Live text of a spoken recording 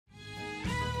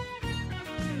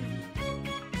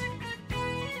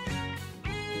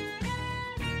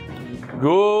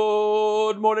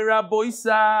Good morning, Rabbi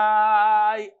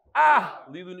Sai.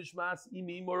 Lilu Nishmas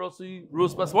Imi Morosi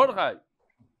Ruspas Mordechai.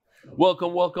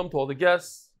 Welcome to all the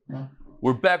guests.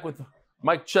 We're back with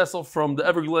Mike Chessel from the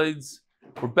Everglades.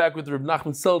 We're back with Reb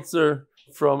Nachman Seltzer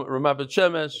from Ramat Bet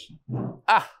Shemesh.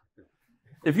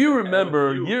 If you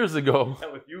remember years ago,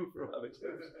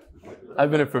 I've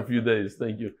been here for a few days,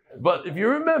 thank you. But if you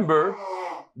remember,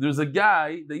 there's a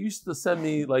guy that used to send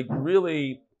me like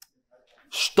really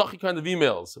stucky kind of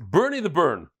emails. Bernie the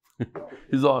Burn.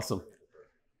 He's awesome.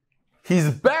 He's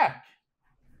back.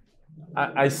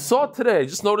 I saw today, I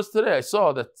just noticed today, I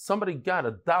saw that somebody got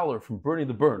 $1 from Bernie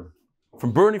the Burn.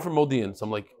 From Bernie from Modi'in. So I'm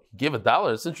like, he gave $1?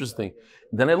 That's interesting.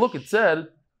 And then I look, it said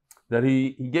that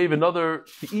he gave another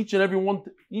to each and every one,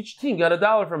 each team got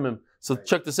 $1 from him. So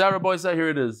check this out, boys. Here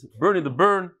it is. Bernie the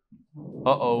Burn.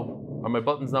 Are my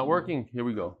buttons not working? Here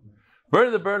we go.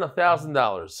 Bernie the Burn,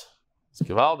 $1,000. It's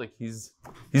Kivaldik. He's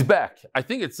back. I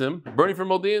think it's him. Bernie from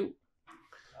Modi'in.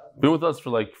 Been with us for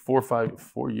like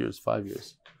 5 years.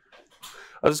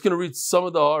 I'm just going to read some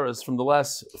of the auras from the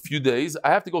last few days. I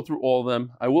have to go through all of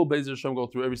them. I will, Be'ezer Hashem, go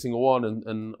through every single one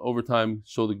and over time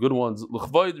show the good ones.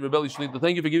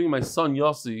 Thank you for giving my son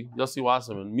Yossi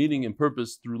Wasserman meaning and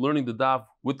purpose through learning the Daf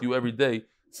with you every day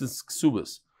since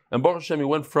Ksubas. And Baruch Hashem, he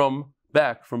went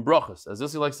back from Brachas. As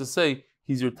Yossi likes to say,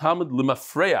 he's your Talmud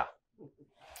Limafreya.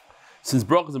 Since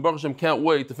Brachas and Baruch Hashem can't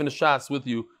wait to finish Shas with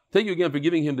you, thank you again for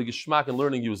giving him the Geshmak and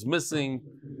learning he was missing.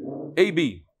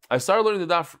 AB. I started learning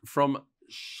the Daf from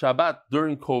Shabbat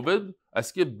during COVID. I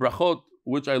skipped brachot,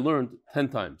 which I learned 10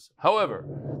 times. However,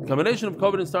 the combination of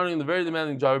COVID and starting in the very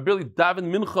demanding job, I barely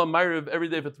davened mincha ma'ariv every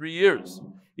day for 3 years.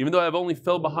 Even though I have only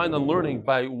fell behind on learning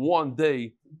by 1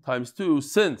 day times 2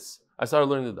 since I started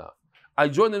learning the daf. I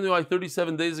joined the NUI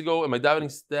 37 days ago, and my davening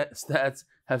stats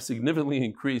have significantly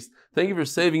increased. Thank you for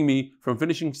saving me from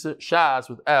finishing Shas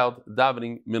without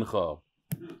davening mincha.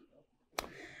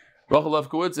 Rachel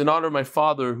Lefkowitz, in honor of my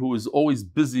father, who is always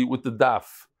busy with the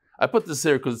daf. I put this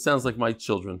here because it sounds like my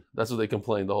children. That's what they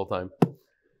complain the whole time.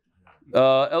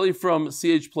 Eli from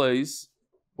CH Plays.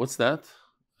 What's that?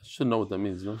 I should know what that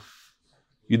means. You know?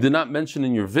 You did not mention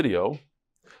in your video.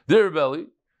 Dear Reb Eli,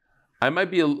 I might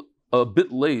be a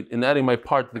bit late in adding my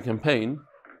part to the campaign,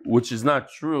 which is not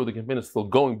true. The campaign is still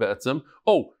going, Be'etzim.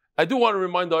 Oh, I do want to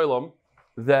remind the Olam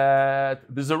that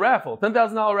there's a raffle,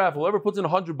 $10,000 raffle. Whoever puts in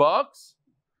 $100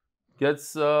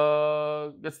 gets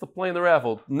to play in the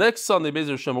raffle. Next Sunday,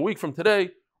 Be'ezer Hashem, a week from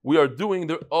today, we are doing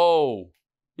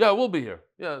we'll be here.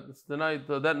 Yeah, it's the night.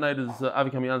 That night is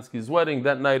Avi Kamiansky's wedding.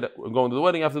 That night we're going to the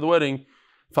wedding. After the wedding,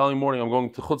 following morning, I'm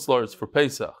going to Chutz La'aretz for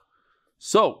Pesach.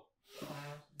 So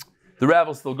the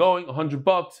raffle's still going.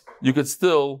 $100. You could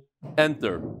still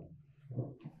enter.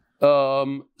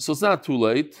 So it's not too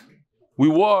late. We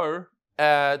were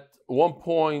at 1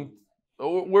 point.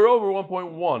 We're over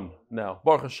 1.1 now,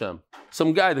 Baruch Hashem.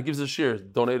 Some guy that gives a share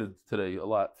donated today a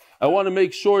lot. I want to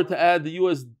make sure to add the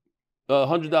US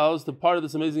 $100 to part of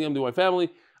this amazing MDY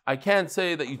family. I can't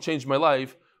say that you changed my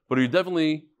life, but you're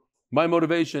definitely my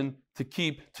motivation to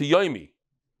keep to Yomi.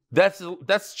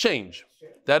 That's change.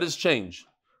 That is change.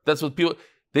 That's what people,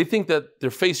 they think that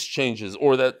their face changes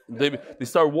or that they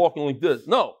start walking like this.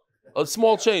 No, a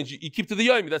small change. You keep to the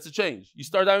Yomi, that's a change. You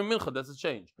start having mincha, that's a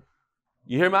change.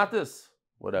 You hear about this?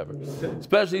 Whatever.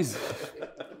 Especially,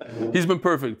 he's been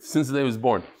perfect since the day he was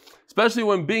born. Especially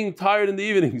when being tired in the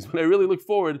evenings, when I really look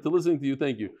forward to listening to you.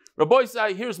 Thank you. Rabbi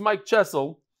Sai, here's Mike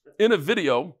Chessel in a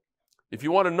video. If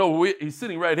you want to know who he's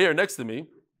sitting right here next to me.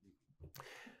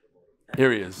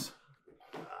 Here he is.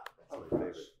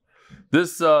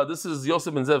 This is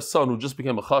Yosef Ben Zev's son who just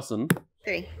became a chassan.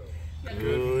 3.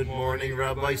 Good morning,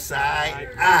 Rabbi Sai.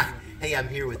 Hey, I'm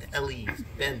here with Eli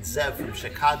Ben Zev from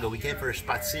Chicago. We came for a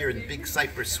spatzir in the Big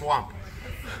Cypress Swamp.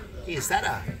 Hey, is that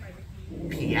a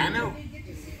piano?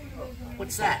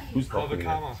 What's that? Who's talking?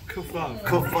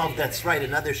 Kufav, that's right.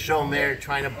 Another shomer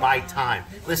trying to buy time.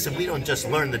 Listen, we don't just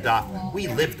learn the daf, we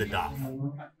live the daf.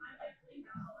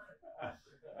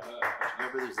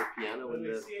 Remember there's a piano in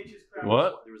the...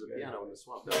 What? There was a piano in the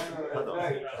swamp. You have a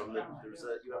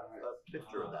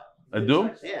picture of that. I do?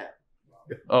 Yeah.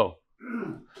 Oh.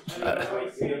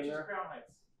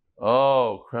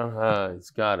 Crown Heights,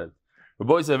 got it. The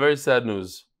boys have very sad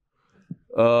news.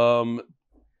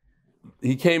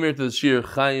 He came here to the shir,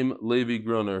 Chaim Levi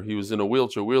Gruner. He was in a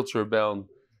wheelchair bound.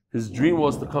 His dream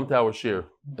was to come to our shir,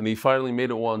 and he finally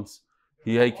made it once.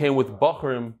 He came with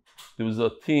Bachrim. There was a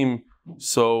team,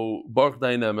 so Baruch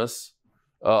Dynamis.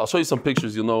 I'll show you some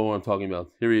pictures, you'll know what I'm talking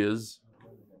about. Here he is.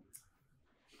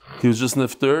 He was just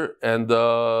nifter, and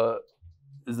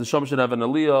is the Shom should have an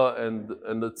aliyah,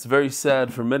 and it's very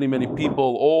sad for many, many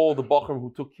people. All the Bachrim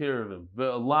who took care of him.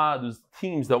 There's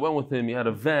teams that went with him. He had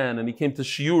a van, and he came to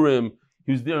Shiurim.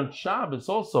 He was there on Shabbos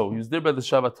also. He was there by the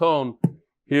Shabbaton.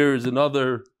 Here's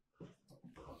another.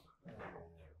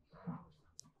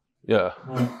 Yeah.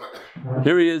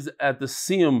 Here he is at the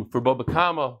Siyum for Baba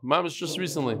Kama. Mama's just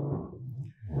recently.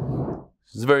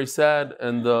 It's very sad,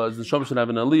 and the Shom should have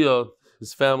an aliyah.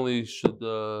 His family should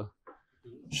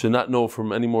not know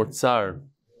from any more tsar.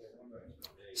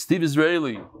 Steve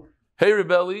Israeli. Hey,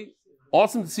 Reb Eli.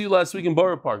 Awesome to see you last week in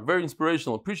Borough Park. Very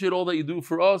inspirational. Appreciate all that you do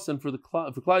for us and for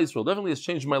Klal Yisroel. Definitely has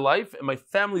changed my life and my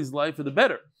family's life for the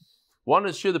better. Wanted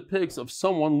to share the pics of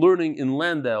someone learning in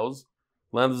Landau's.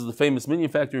 Landau's is the famous minion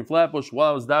factory in Flatbush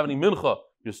while I was davening mincha.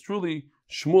 Yours truly,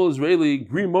 Shmuel Israeli,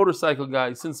 green motorcycle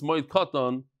guy since Moed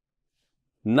Katan.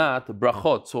 Not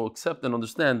brachot, so accept and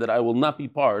understand that I will not be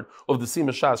part of the Sima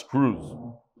Shas cruise.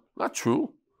 Not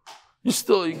true. You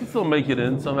can still make it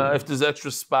in somehow. If there's extra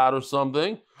spot or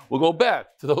something, we'll go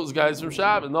back to those guys from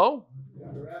Shabbat. No?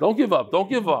 Don't give up. Don't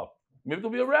give up. Maybe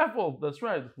there'll be a raffle. That's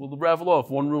right. We'll raffle off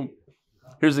one room.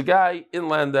 Here's a guy in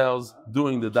Landau's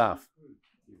doing the daf.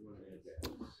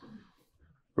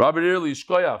 Robert Early,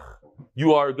 Shkoyach,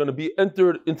 you are going to be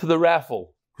entered into the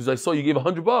raffle because I saw you gave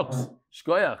 $100.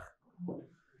 Shkoyach.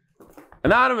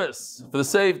 Anonymous for the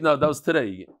safe. No, that was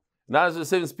today. Anonymous for the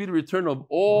safe and speedy return of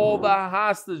all the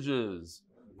hostages.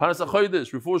 Paras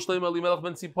HaChodesh, Rafur Shleima Elimlech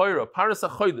Ben Tzipora. Paras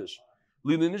HaChodesh,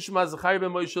 Lili Nishma Zechariah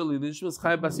Ben Moshe, Lili Nishma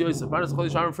Chaya Bas Yosef. Paras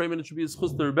HaChodesh Ahron Fraiman. It should be a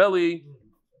zechus to Reb Eli.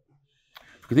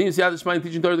 Continue siyadta dishmaya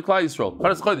teaching Torah to Klal Yisroel.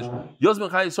 Paras HaChodesh, Yosef Ben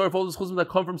Chaya Sara for all the zchusim that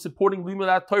come from supporting limud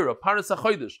HaTorah. Paras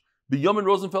HaChodesh, Binyomin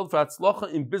Rosenfeld for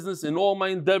hatzlacha in business in all my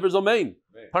endeavours. Amen.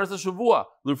 Paras HaShavua,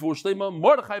 lirfua Shlema,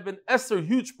 Mordechai ben Esther,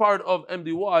 huge part of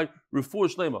MDY,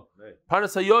 Rafua Shlema.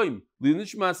 Paras HaYoim,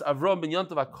 Linishmas Avram ben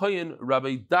Yantav HaKoyen,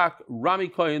 Rabbi-Doc, Rami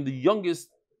Koyen, the youngest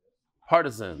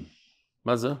partisan.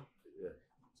 Maza? Yeah.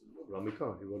 Rami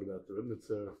Koyen, he wrote about the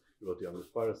Rimnitzer, he wrote the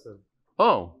youngest partisan.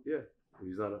 Oh. Yeah,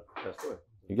 he's not a passed away.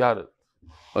 You got it.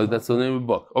 Oh, that's the name of the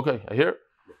book. Okay, I hear.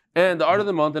 And the art of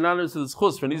the month, in honor to the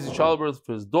zchus for an easy childbirth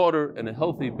for his daughter and a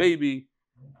healthy baby.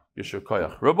 Yeshur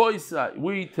Koyach. Rabbi,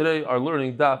 we today are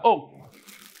learning daf. Oh,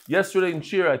 yesterday in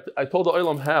Shir, I told the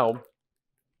Olam how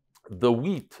the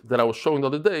wheat that I was showing the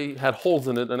other day had holes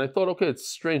in it, and I thought, okay, it's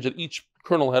strange that each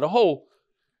kernel had a hole.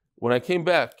 When I came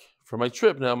back from my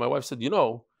trip, now my wife said, you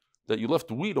know, that you left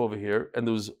the wheat over here, and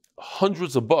there was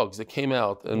hundreds of bugs that came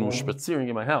out and were spaziering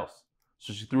in my house.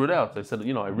 So she threw it out. So I said,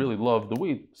 you know, I really love the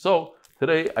wheat. So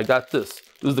today I got this.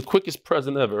 This is the quickest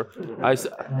present ever.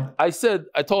 I said,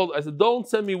 don't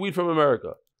send me wheat from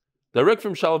America. Direct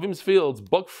from Shalavim's fields,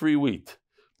 bug-free wheat.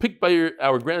 Picked by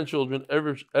our grandchildren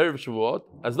every Shavuot.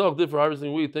 As no did for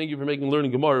harvesting wheat, thank you for making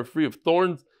learning Gemara free of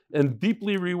thorns and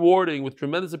deeply rewarding with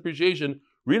tremendous appreciation.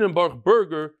 Reenan Baruch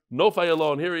Berger, no fire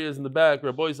alone. Here he is in the back.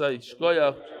 Rabbi Say,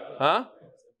 Shkoyach. Huh?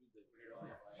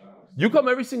 You come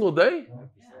every single day?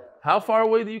 How far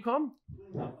away do you come?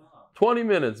 20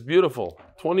 minutes. Beautiful.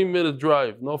 20-minute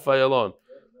drive. No fire alone.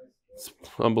 It's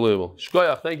unbelievable.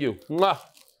 Shkoyach, thank you. Mwah.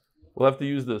 We'll have to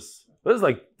use this. This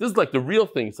is like the real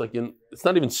thing. It's like it's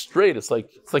not even straight. It's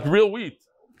like real wheat.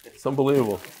 It's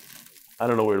unbelievable. I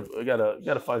don't know where I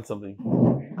gotta find something.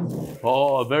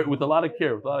 Oh, with a lot of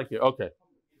care. Okay.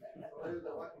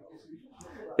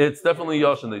 It's definitely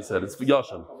Yoshan, they said. It's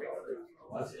Yoshan.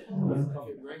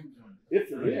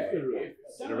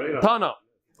 Tano.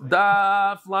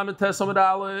 Daf Lamed Tes Amud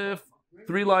Aleph.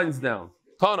 3 lines down.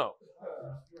 Tano.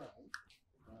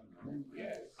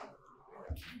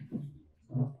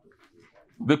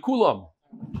 V'kulam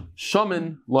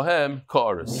shamin lahem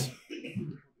ka'aris.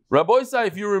 Rabbi Say,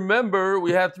 if you remember,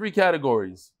 we had 3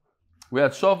 categories. We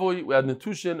had shavui, we had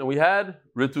netushin, and we had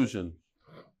retushin.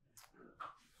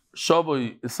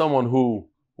 Shavui is someone who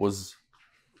was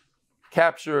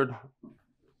captured,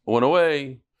 went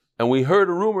away, and we heard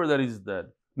a rumor that he's dead.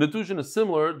 Netushin is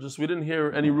similar, just we didn't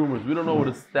hear any rumors. We don't know what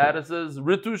his status is.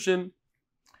 Retushin,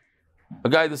 a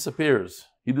guy disappears.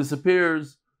 He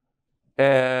disappears,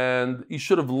 and he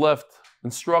should have left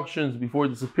instructions before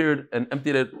he disappeared and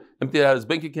emptied out his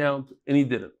bank account, and he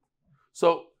didn't.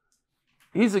 So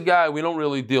he's a guy we don't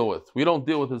really deal with. We don't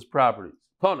deal with his properties.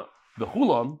 Tana, the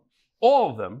chulam, all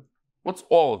of them. What's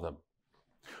all of them?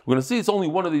 We're going to see it's only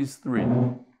one of these 3.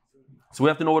 So we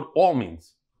have to know what all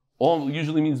means. All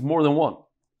usually means more than one.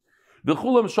 The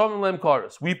chulam shamim lem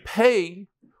karis. We pay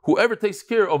whoever takes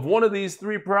care of one of these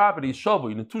 3 properties,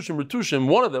 shavui, netushim, retushim,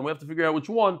 one of them, we have to figure out which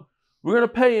one. We're going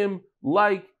to pay him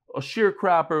like a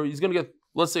sharecropper. He's going to get,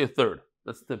 let's say, a third.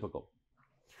 That's typical.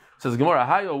 Says Gemara,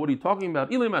 Hayo, what are you talking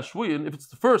about? If it's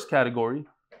the first category,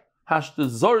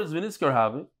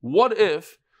 What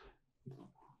if,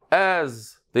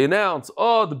 as they announce,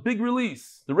 oh, the big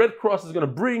release, the Red Cross is going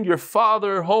to bring your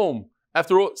father home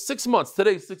after 6 months.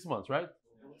 Today's 6 months, right?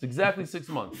 It's exactly 6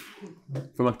 months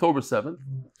from October 7th.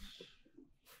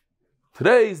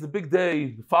 Today is the big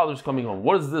day. The father's coming home.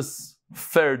 What does this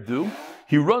fair do?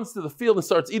 He runs to the field and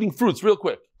starts eating fruits real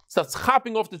quick. Starts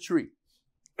hopping off the tree.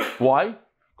 Why?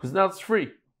 Because now it's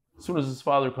free. As soon as his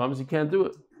father comes, he can't do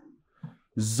it.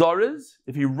 Zarez,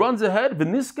 if he runs ahead,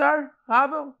 v'niskar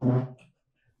havel,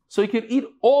 so he can eat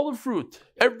all the fruit,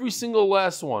 every single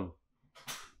last one.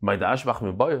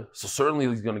 So certainly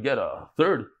he's going to get a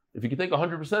third. If you can take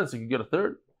 100%, so you can get a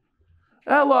third.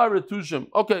 Ela retushim.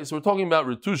 Okay, so we're talking about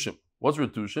retushim. What's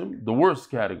retushim? The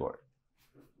worst category.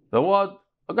 Then what?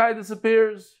 A guy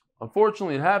disappears.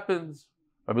 Unfortunately, it happens.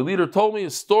 Rabbi Leader told me a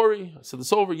story. I said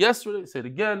this over yesterday. I say it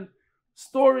again.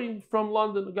 Story from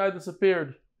London. A guy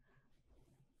disappeared.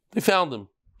 They found him.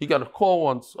 He got a call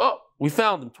once. Oh, we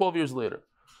found him 12 years later.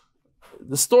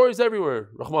 The story's everywhere.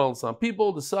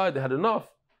 People decide they had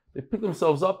enough. They pick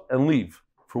themselves up and leave.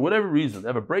 For whatever reason. They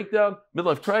have a breakdown,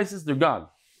 midlife crisis, they're gone.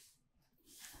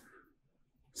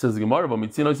 Says the Gemara,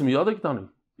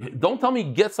 don't tell me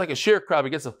he gets like a sharecropper, he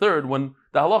gets a third, when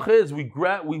the halacha is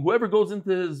whoever goes into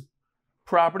his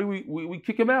property, we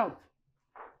kick him out.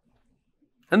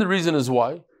 And the reason is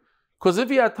why? Because if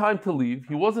he had time to leave,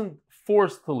 he wasn't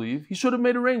forced to leave, he should have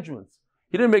made arrangements.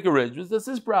 He didn't make arrangements, that's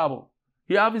his problem.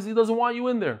 He obviously doesn't want you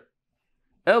in there.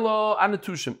 Elo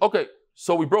anatushim. Okay,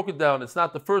 so we broke it down. It's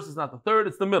not the first, it's not the third,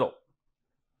 it's the middle.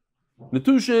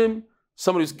 Natushim,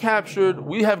 somebody who's captured,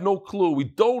 we have no clue. We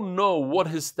don't know what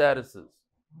his status is.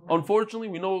 Unfortunately,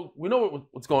 we know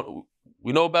what's going on.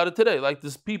 We know about it today. Like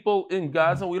there's people in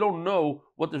Gaza, we don't know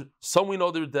what they're, some we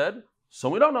know they're dead,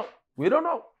 some we don't know. We don't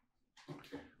know.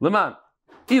 Leman,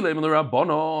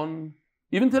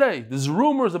 even today, there's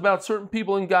rumors about certain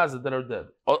people in Gaza that are dead.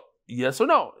 Yes or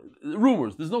no?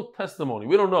 Rumors. There's no testimony.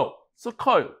 We don't know. It's a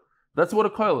koil. That's what a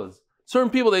koil is. Certain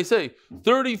people, they say,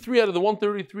 33 out of the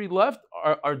 133 left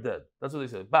are dead. That's what they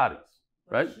say. Bodies.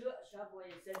 Right?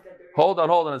 Hold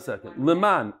on a second.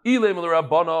 Leman.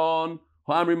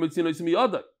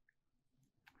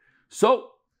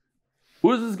 So,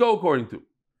 who does this go according to?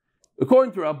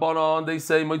 According to Rabbanon, they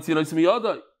say,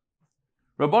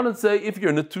 Rabbanon say, if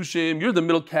you're Natushim, you're the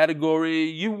middle category,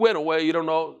 you went away, you don't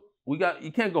know,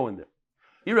 you can't go in there.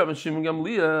 Rabbi Shimon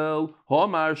Gamliel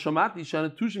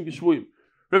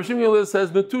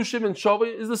says Natushim and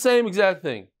Shavui is the same exact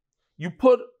thing. You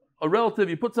put a relative,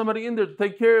 you put somebody in there to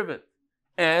take care of it.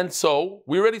 And so,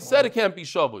 we already said it can't be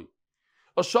Shavui.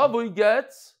 A Shavui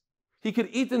he could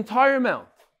eat the entire amount.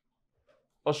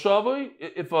 A Shavui,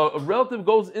 if a relative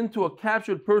goes into a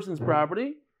captured person's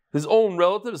property, his own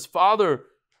relative, his father,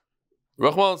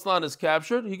 Rahman al-Islam, is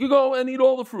captured, he could go and eat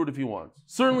all the fruit if he wants.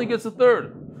 Certainly gets a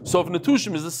third. So if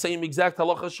Natushim is the same exact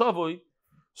halacha Shavui,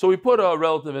 so we put a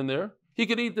relative in there, he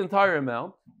could eat the entire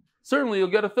amount, certainly he'll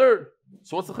get a third.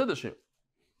 So what's the chiddush here?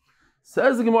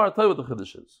 Says the Gemara, I'll tell you what the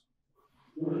chiddush is.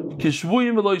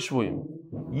 Kishvuyim v'lo shvuyim.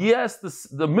 Yes,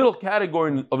 the middle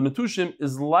category of Natushim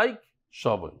is like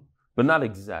Shavui, but not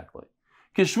exactly.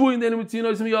 If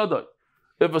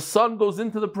a son goes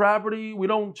into the property, we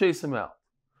don't chase him out.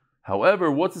 However,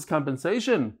 what's his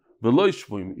compensation?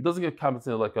 He doesn't get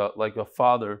compensated like a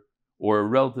father or a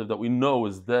relative that we know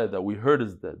is dead, that we heard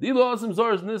is dead. If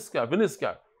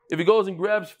he goes and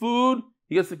grabs food,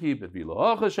 he gets to keep it.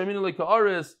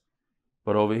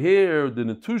 But over here, the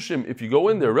Natushim, if you go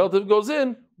in there, a relative goes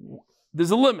in, there's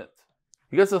a limit.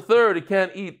 He gets a third, he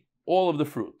can't eat all of the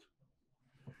fruit.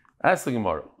 Ask the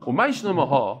Gemara.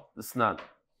 This not.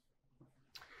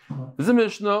 There's a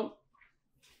Mishnah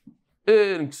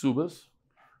in Ksubas.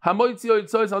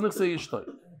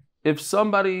 If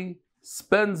somebody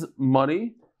spends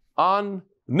money on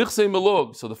Nichsei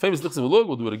Melug, so the famous Nichsei Melug,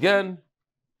 we'll do it again.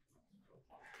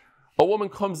 A woman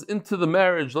comes into the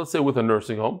marriage, let's say with a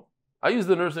nursing home. I use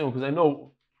the nursing home because I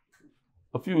know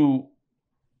a few,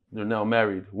 they're now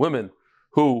married, women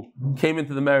who came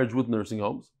into the marriage with nursing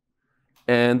homes.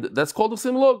 And that's called a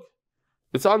simlog.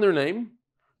 It's on their name.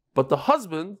 But the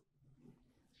husband,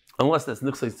 unless that's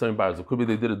Nichsei Tzayim Bars, it could be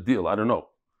they did a deal, I don't know.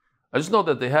 I just know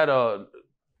that they had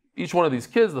each one of these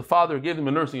kids, the father gave them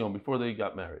a nursing home before they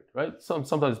got married, right?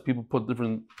 Sometimes people put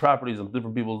different properties on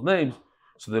different people's names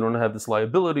so they don't have this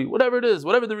liability, whatever it is,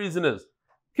 whatever the reason is.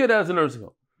 Kid has a nursing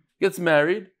home, gets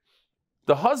married.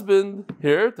 The husband,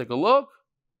 here, take a look.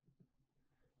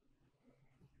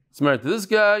 He's married to this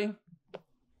guy.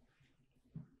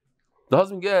 The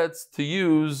husband gets to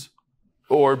use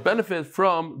or benefit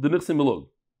from the Nichsei Melug.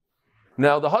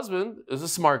 Now, the husband is a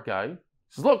smart guy. He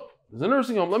says, look, There's a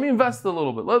nursing home. Let me invest a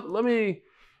little bit. Let me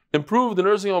improve the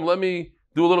nursing home. Let me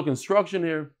do a little construction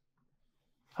here.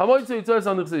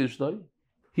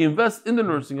 He invests in the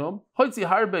nursing home.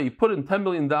 He put in $10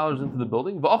 million into the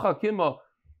building.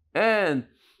 And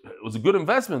it was a good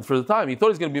investment for the time. He thought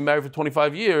he was going to be married for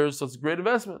 25 years, so it's a great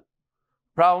investment.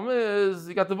 Problem is,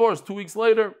 he got divorced 2 weeks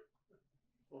later.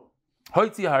 By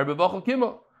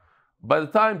the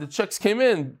time the checks came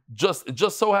in, it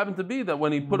just so happened to be that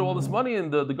when he put all this money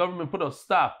in, the government put a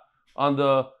stop on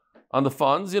the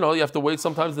funds. You know, you have to wait.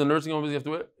 Sometimes in the nursing homes you have to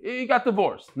wait. He got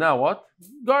divorced. Now what?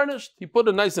 Garnished. He put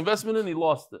a nice investment in. He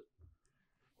lost it.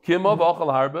 He didn't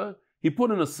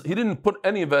put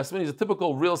any investment. He's a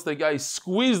typical real estate guy. He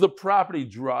squeezed the property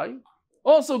dry.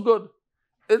 Also good.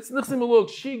 It's nichsim.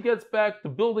 She gets back the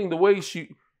building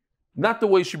not the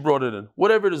way she brought it in.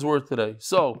 Whatever it is worth today.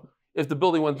 So if the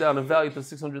building went down in value to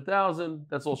 $600,000,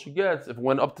 that's all she gets. If it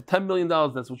went up to $10 million,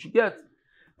 that's what she gets.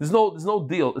 There's no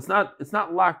deal. It's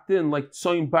not locked in like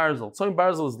soyim barzel. Soyim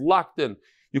barzel is locked in.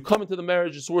 You come into the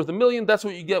marriage, it's worth $1 million. That's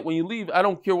what you get when you leave. I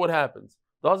don't care what happens.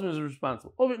 The husband is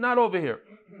responsible. Not over here.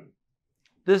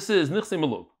 This is nichsim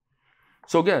melug.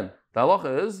 So again, the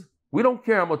halacha is we don't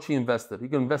care how much he invested. He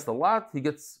can invest a lot. He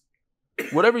gets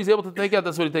whatever he's able to take out.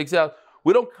 That's what he takes out.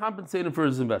 We don't compensate him for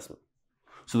his investment.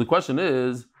 So the question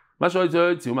is, who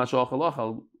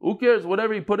cares?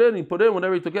 Whatever he put in, he put in.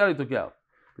 Whatever he took out, he took out.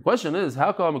 The question is,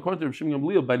 how come according to Reb Shimon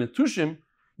Gamliel by netushim,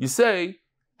 you say,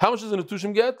 how much does a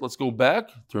netushim get? Let's go back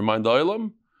to remind the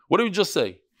Olam. What did we just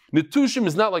say? Netushim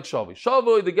is not like Shavi.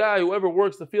 Shavi, the guy, whoever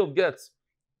works the field, gets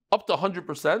up to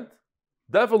 100%,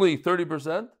 definitely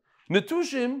 30%.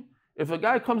 Netushim, if a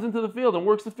guy comes into the field and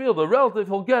works the field, a relative,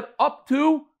 he'll get up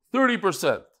to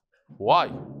 30%.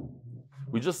 Why?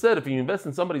 We just said if you invest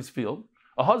in somebody's field,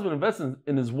 a husband invests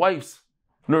in his wife's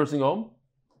nursing home,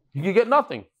 he can get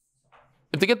nothing.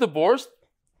 If they get divorced,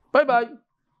 bye-bye.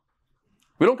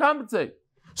 We don't compensate.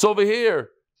 So over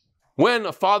here, when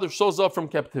a father shows up from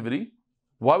captivity,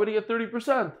 why would he get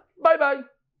 30%? Bye-bye.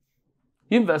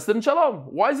 He invested in shalom.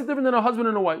 Why is it different than a husband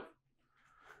and a wife?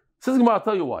 Says Gemara, I'll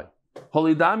tell you why.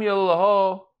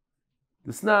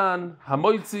 Disnan,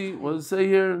 Hamoitzi, what does it say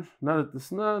here? Not at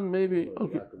Disnan, maybe.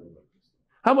 Okay.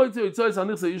 Hamoitzi, it says,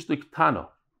 Anichse Ishtik Tano.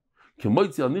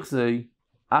 Kemoitzi Anichse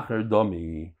Acher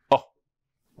Domi. Oh.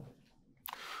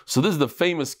 So this is the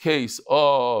famous case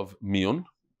of Miyun.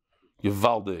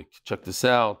 Yevaldik. Check this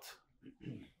out.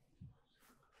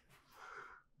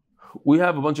 We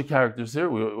have a bunch of characters here.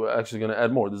 We're actually going to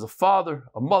add more. There's a father,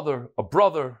 a mother, a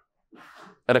brother,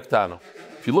 and a Ktano.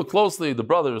 If you look closely, the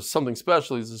brother is something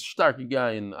special. He's a starky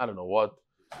guy in I don't know what.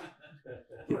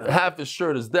 Half his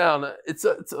shirt is down. It's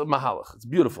a mahalach. It's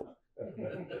beautiful.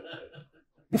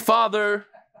 The father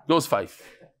goes five.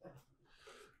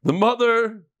 The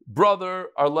mother,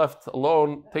 brother are left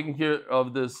alone taking care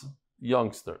of this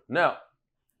youngster. Now,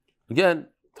 again,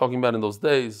 talking about in those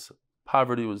days,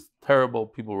 poverty was terrible.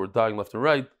 People were dying left and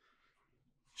right.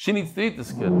 She needs to eat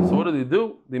this kid. So what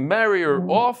do? They marry her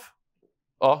off.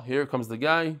 Oh, here comes the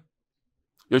guy.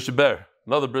 Yosheber,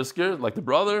 another brisker, like the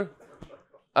brother.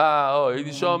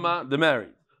 They're married.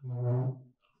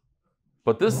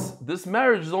 But this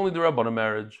marriage is only the Rabbana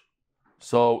marriage.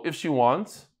 So if she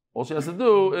wants, all she has to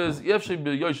do is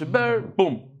Yosheber,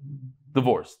 boom,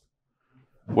 divorced.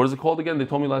 What is it called again? They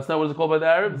told me last night. What is it called by the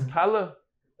Arabs? Kala?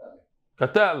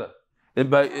 Katala. And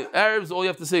by Arabs, all you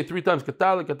have to say 3 times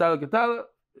Katala, Katala, Katala,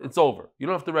 it's over. You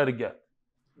don't have to write a get.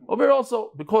 Over here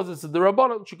also, because it's the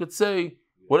Rabbanon, she could say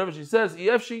whatever she says,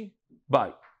 Efshi,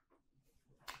 bye.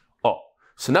 Oh,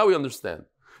 so now we understand.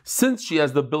 Since she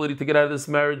has the ability to get out of this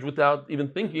marriage without even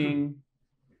thinking,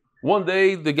 one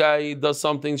day the guy does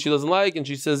something she doesn't like and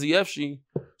she says Efshi,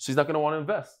 she's not going to want to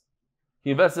invest. He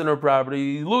invests in her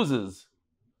property, he loses.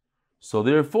 So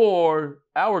therefore,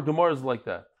 our Gemara is like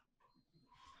that.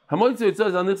 It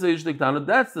says,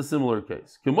 that's the similar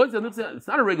case. It's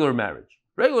not a regular marriage.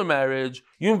 Regular marriage,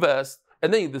 you invest,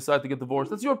 and then you decide to get divorced.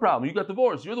 That's your problem. You got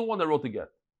divorced. You're the one that wrote the get,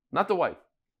 not the wife.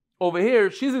 Over here,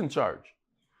 she's in charge.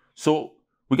 So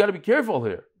we got to be careful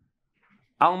here.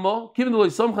 Alma,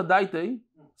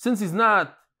 since he's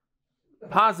not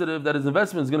positive that his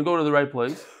investment is going to go to the right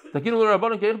place,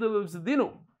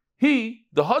 he,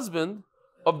 the husband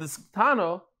of this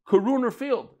Tana, could ruin her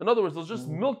field. In other words, they'll just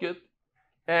milk it.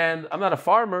 And I'm not a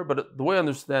farmer, but the way I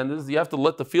understand is you have to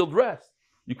let the field rest.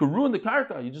 You could ruin the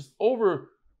karka. You just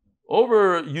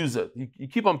overuse it. You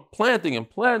keep on planting and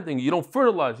planting. You don't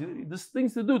fertilize. There's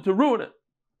things to do to ruin it.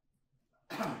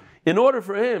 In order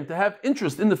for him to have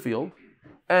interest in the field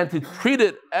and to treat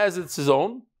it as it's his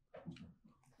own,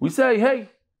 we say,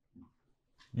 hey,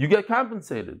 you get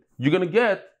compensated. You're going to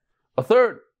get a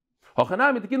third. So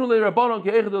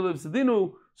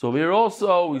here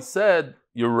also we said,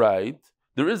 you're right.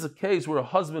 There is a case where a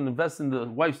husband invests in the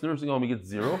wife's nursing home, he gets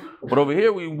 0. But over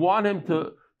here we want him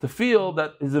to feel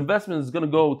that his investment is going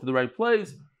to go to the right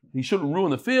place. He shouldn't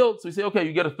ruin the field. So we say, okay,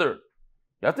 you get a third.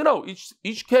 You have to know,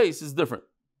 each case is different.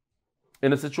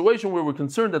 In a situation where we're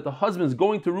concerned that the husband is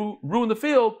going to ruin the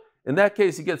field, in that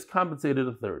case he gets compensated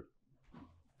a third.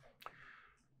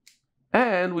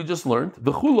 And we just learned,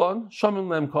 V'chulan, Shamim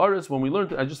Lem Karis, when we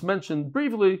learned, I just mentioned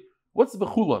briefly, what's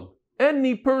V'chulan?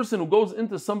 Any person who goes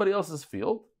into somebody else's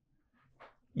field,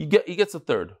 he gets a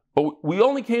third. But we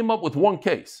only came up with one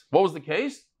case. What was the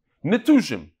case?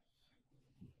 Netushim.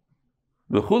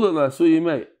 V'chulan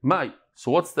la'asui mai.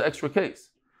 So what's the extra case?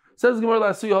 Says Gemara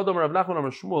la'asui hadam Rav Nachman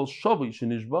Amar Shmuel shavi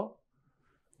shenishba.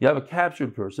 You have a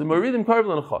captured person. Maridim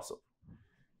karvel and a chasav.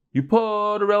 You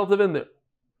put a relative in there.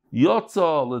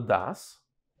 Yotza ledas.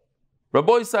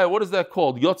 Rabbi say, what is that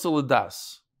called? Yotza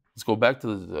ledas. Let's go back to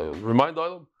the remind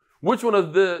item. Which one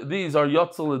of these are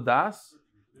Yotza ledas?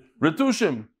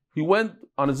 Retushim. He went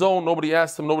on his own. Nobody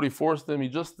asked him. Nobody forced him. He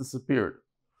just disappeared.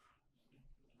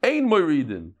 Ein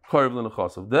moridin karvel and a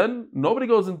chasav. Then nobody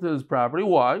goes into his property.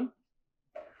 Why?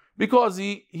 Because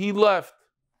he left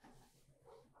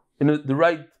in the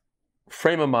right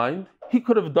frame of mind. He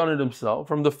could have done it himself.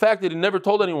 From the fact that he never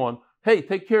told anyone, hey,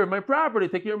 take care of my property,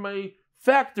 take care of my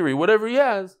factory, whatever he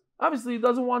has. Obviously, he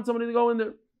doesn't want somebody to go in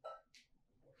there.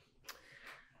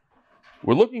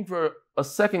 We're looking for a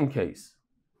second case.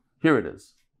 Here it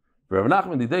is. Rav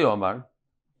Nachman Didei Omar.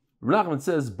 Rav Nachman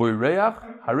says,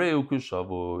 Boireach hareu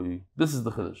kushavoy. This is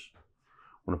the chiddush.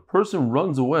 When a person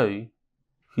runs away,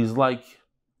 he's like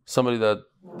somebody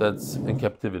that's in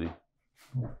captivity.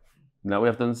 Now we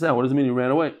have to understand, what does it mean he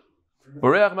ran away?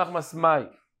 Boireach machmas mai.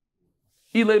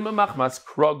 Ilema machmas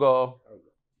krogo.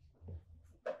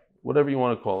 Whatever you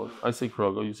want to call it. I say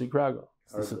krogo, you say krago.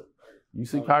 You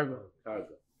say cargo.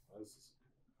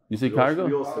 You say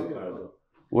cargo?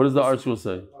 What does the R Eli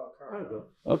say?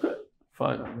 Okay,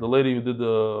 fine. The lady who did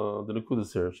the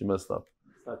Nakudas here, she messed up.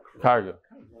 Cargo.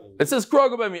 It says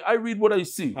krogo by me. I read what I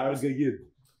see.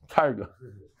 Cargo.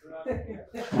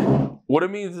 What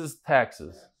it means is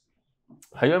taxes.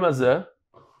 Hayom hazeh,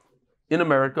 in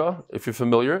America, if you're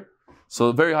familiar,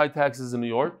 so very high taxes in New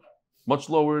York, much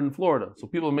lower in Florida. So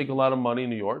people make a lot of money in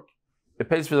New York. It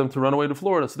pays for them to run away to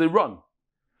Florida, so they run.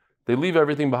 They leave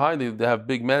everything behind. They have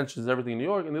big mansions, everything in New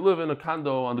York, and they live in a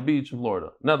condo on the beach in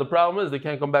Florida. Now the problem is they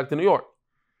can't come back to New York.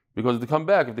 Because if they come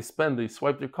back, if they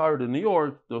swipe their card in New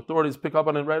York, the authorities pick up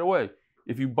on it right away.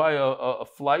 If you buy a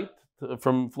flight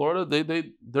from Florida,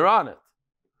 they're on it.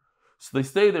 So they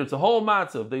stay there. It's a whole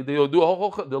matzah. They do a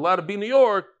whole. They're allowed to be in New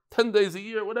York 10 days a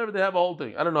year, whatever. They have a whole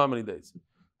thing. I don't know how many days.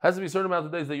 Has to be a certain amount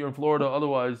of days that you're in Florida.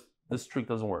 Otherwise, this trick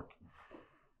doesn't work.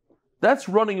 That's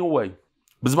running away.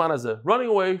 B'zman hazeh, running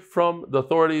away from the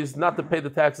authorities not to pay the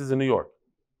taxes in New York.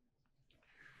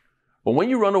 But when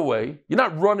you run away, you're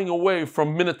not running away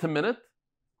from minute to minute.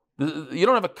 You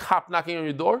don't have a cop knocking on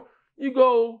your door. You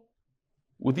go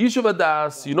with Yishuv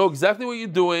Adas. You know exactly what you're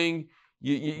doing.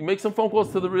 You make some phone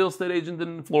calls to the real estate agent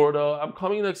in Florida. I'm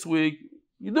coming next week.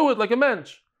 You do it like a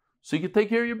mensch, so you can take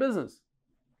care of your business.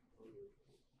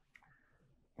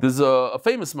 There's a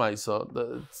famous ma'isa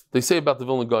that they say about the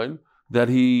Vilna Gaon that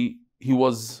he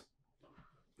was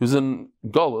in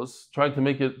Golos trying to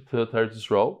make it to Eretz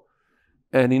Yisrael,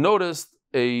 and he noticed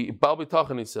a Baal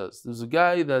B'tachon. He says, there's a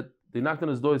guy that they knocked on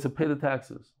his door. He said, pay the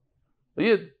taxes.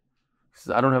 He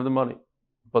says, I don't have the money,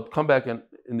 but come back in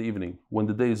the evening when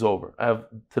the day is over. I have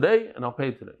today and I'll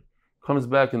pay today. Comes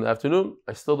back in the afternoon.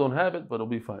 I still don't have it, but it'll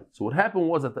be fine. So what happened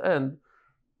was at the end,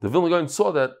 the Vilna Gaon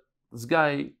saw that this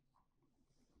guy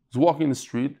was walking the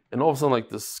street, and all of a sudden, like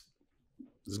this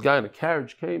guy in a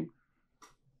carriage came.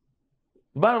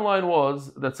 The bottom line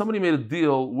was that somebody made a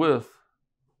deal with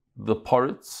the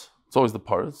parrots. It's always the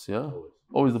parrots, yeah?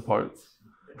 Always the parrots.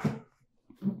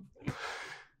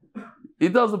 He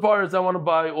tells the parrots, I want to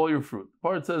buy all your fruit. The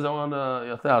parrot says, I want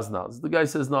 $1,000. The guy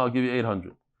says, no, I'll give you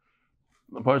 800.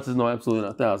 The parrot says, no, absolutely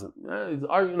not, 1,000. He's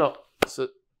arguing, no. So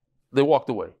they walked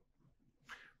away.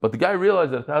 But the guy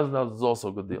realized that $1,000 is also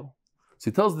a good deal. So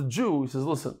he tells the Jew, he says,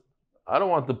 listen, I don't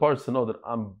want the parrots to know that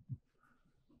I'm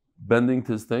bending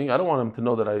to his thing. I don't want him to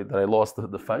know that I lost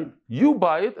the fight. You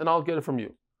buy it and I'll get it from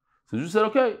you. So the Jew said,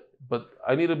 okay, but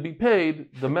I need to be paid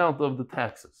the amount of the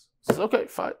taxes. He says, okay,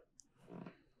 fine.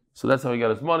 So that's how he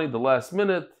got his money, the last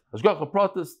minute. Hashgacha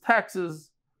pratis,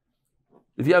 taxes.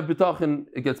 If you have bitachon,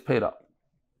 it gets paid up.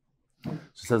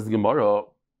 So says the Gemara.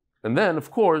 And then,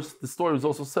 of course, the story was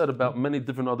also said about many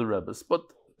different other rebbes. But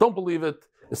don't believe it.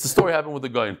 It's the story happened with the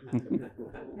guy.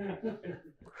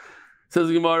 Says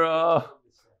the Gemara,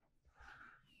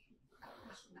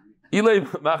 Eli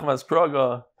Machmas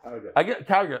Kroga. I get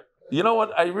Karga. You know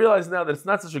what? I realize now that it's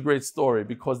not such a great story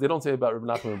because they don't say about Reb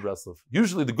Nachman and Breslov.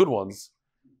 Usually the good ones,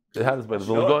 they had this by the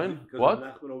Vilna Gaon. What?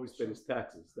 Nachman always paid his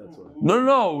taxes. That's why.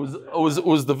 No. It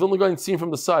was the Vilna Gaon seen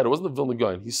from the side. It wasn't the Vilna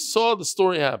Gaon. He saw the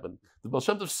story happen. The Baal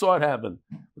Shem Tov saw it happen,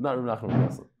 but not Reb Nachman and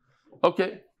Breslov.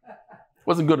 Okay,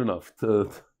 wasn't good enough to.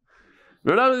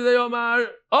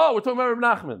 Oh, we're talking about Reb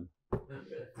Nachman.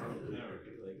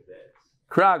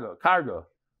 Karga.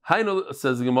 Hainu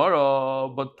says the Gemara,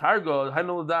 but Karga,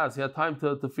 Hainu Ladas, he had time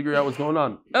to figure out what's going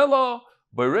on. Elo,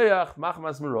 Bayreach,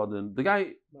 Machmas Merodin. The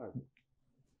guy.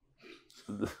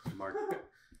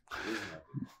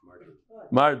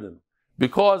 Mardin.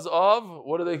 Because of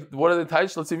what are they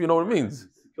taish? Let's see if you know what it means.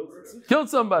 Killed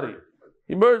somebody.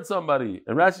 He murdered somebody.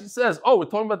 And Rashi says, oh, we're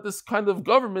talking about this kind of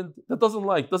government that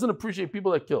doesn't appreciate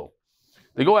people that kill.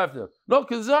 They go after them. No,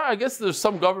 because I guess there's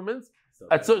some governments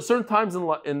at certain times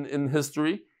in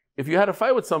history. If you had a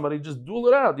fight with somebody, just duel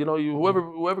it out. You know,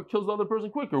 whoever kills the other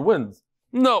person quicker wins.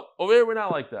 No, over here we're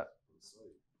not like that.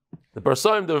 The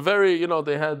Parsaim, they're very,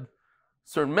 they had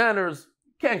certain manners.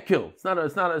 Can't kill. It's not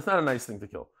a nice thing to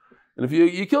kill. And if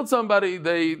you killed somebody,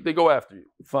 they go after you.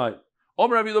 Fine.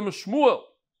 Omer Rabbi Shmuel.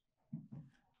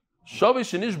 Shavi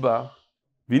shenishba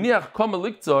v'niach kama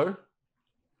liktzar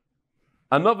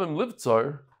anovim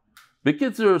livtzar.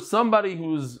 B'kitzur, somebody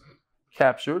who's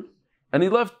captured and he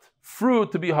left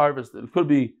fruit to be harvested. It could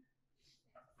be,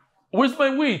 where's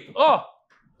my wheat? Oh,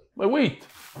 my wheat.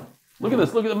 Look at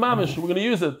this. Look at the mamish. We're going to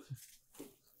use it.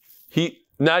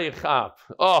 Now you chap.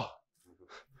 Oh,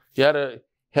 he had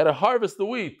to harvest the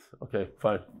wheat. Okay,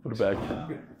 fine. Put it back.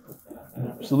 No.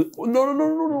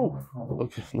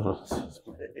 Okay, no.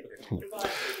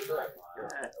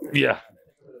 Yeah.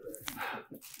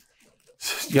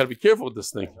 You got to be careful with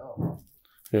this thing.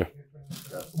 Here.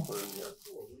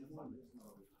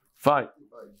 Fine.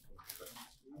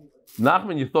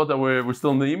 Nachman, you thought that we're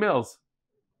still in the emails?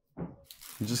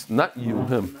 Just not you,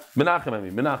 him.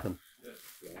 Menachem.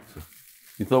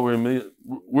 You thought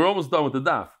we're almost done with the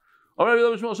daf.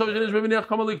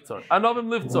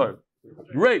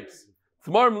 Grapes.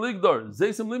 He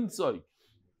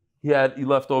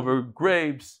left over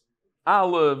grapes,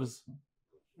 olives,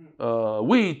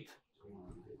 wheat,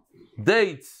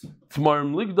 dates.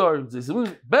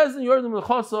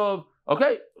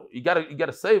 Okay, you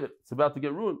gotta save it. It's about to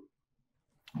get ruined.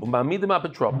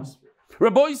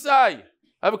 Rabbi Sai,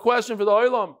 I have a question for the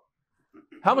Olam.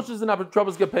 How much does an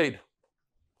apotropos get paid?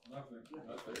 Nothing.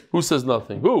 Who says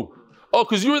nothing? Who? Oh,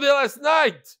 because you were there last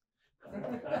night.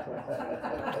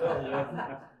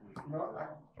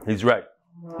 He's right.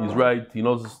 He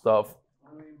knows his stuff.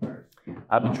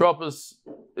 Apotropos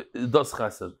does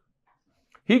chesed.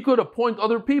 He could appoint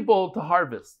other people to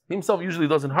harvest. He himself usually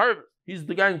doesn't harvest. He's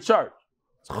the guy in charge.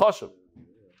 It's chashav.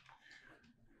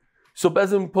 So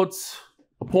Bezim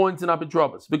appoints an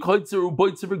apotropos.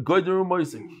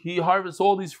 He harvests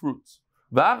all these fruits.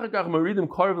 Then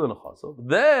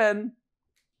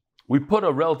we put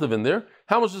a relative in there.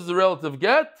 How much does the relative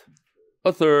get?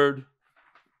 A third.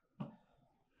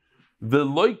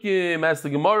 Veloikim, asked the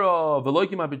Gemara,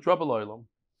 Veloikim apotropos.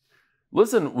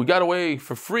 Listen, we got away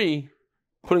for free.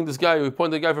 We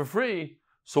appointed the guy for free.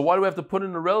 So why do we have to put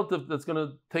in a relative that's going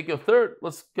to take a third?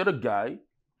 Let's get a guy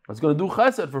that's going to do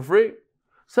chesed for free.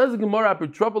 Says the Gemara, we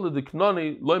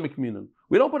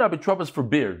don't put apotropos for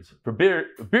beards, for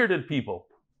bearded people.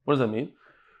 What does that mean?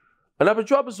 An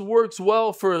apotropos works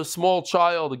well for a small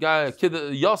child, a guy, a kid,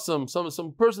 a Yosef,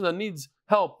 some person that needs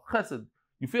help. Chesed.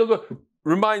 You feel good.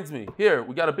 Reminds me, here,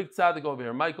 we got a big tzaddik over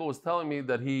here. Michael was telling me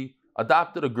that he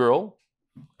adopted a girl,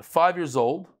 5 years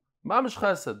old. Mamish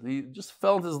chesed. He just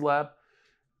fell in his lap.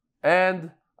 And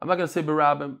I'm not going to say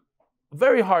berabim.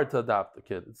 Very hard to adopt a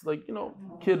kid. It's like,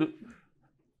 kid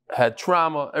had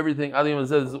trauma, everything. Ali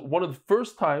says one of the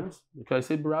first times, can I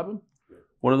say berabim?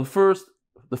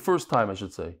 The first time I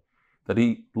should say, that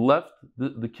he left,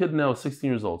 the kid now is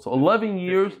 16 years old. So 11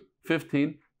 years,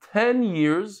 15, 10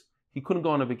 years, he couldn't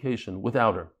go on a vacation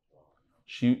without her.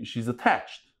 She's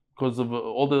attached because of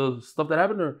all the stuff that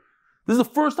happened to her. This is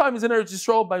the first time he's in Eretz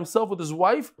Yisrael by himself with his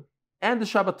wife and the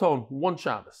Shabbaton, one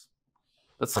Shabbos.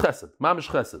 That's chesed, mamish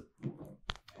chesed.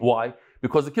 Why?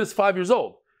 Because the kid is 5 years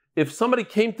old. If somebody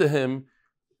came to him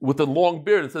with a long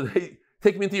beard and said, hey,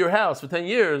 take me into your house for 10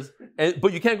 years,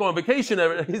 but you can't go on vacation,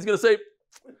 he's going to say,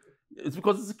 it's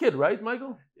because it's a kid, right,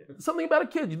 Michael? Yeah. Something about a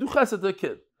kid. You do chesed to a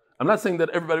kid. I'm not saying that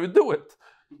everybody would do it.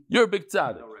 You're a big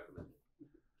tzaddik.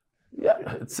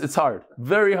 Yeah, it's hard.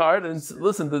 Very hard. And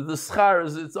listen, the schar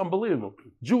it's unbelievable.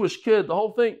 Jewish kid, the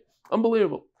whole thing,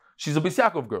 unbelievable. She's a Beis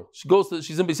Yaakov girl.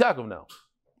 She's in Beis Yaakov now.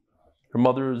 Her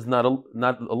mother is not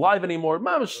alive anymore.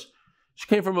 Mamash, she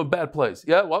came from a bad place.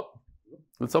 Yeah, what?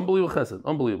 It's unbelievable chesed.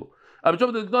 Unbelievable.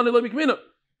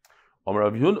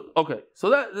 Okay,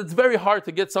 so it's very hard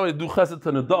to get somebody to do chesed to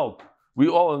an adult. We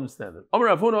all understand it.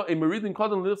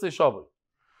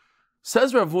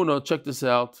 Says Rav Huna, check this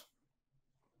out.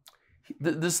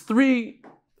 There's three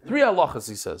halachas,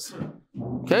 he says.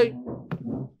 Okay?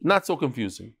 Not so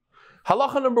confusing.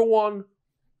 Halacha number one,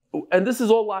 and this is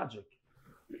all logic.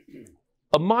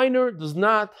 A minor does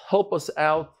not help us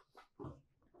out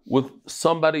with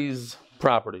somebody's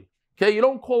property. Okay? You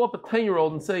don't call up a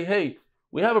 10-year-old and say, hey,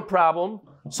 we have a problem.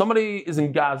 Somebody is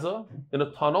in Gaza, in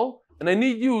a tunnel, and I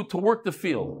need you to work the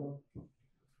field.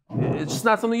 It's just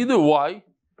not something you do. Why?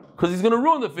 Because he's going to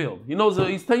ruin the field. He knows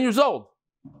he's 10 years old.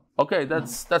 Okay,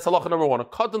 that's halacha number one. A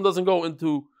katan doesn't go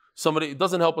into somebody, it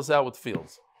doesn't help us out with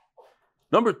fields.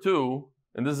 Number two,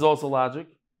 and this is also logic,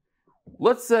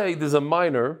 let's say there's a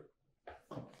minor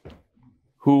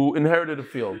who inherited a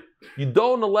field. You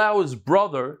don't allow his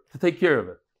brother to take care of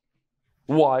it.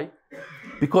 Why?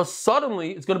 Because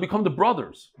suddenly it's going to become the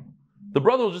brother's. The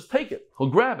brother will just take it. He'll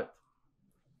grab it.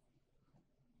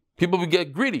 People will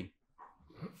get greedy.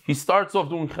 He starts off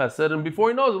doing chesed, and before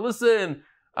he knows it, listen,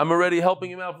 I'm already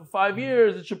helping him out for 5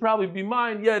 years. It should probably be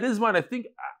mine. Yeah, it is mine. I think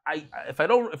if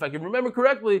I can remember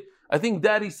correctly, I think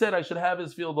Daddy said I should have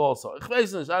his field also. I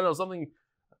don't know, something.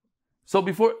 So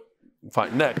before,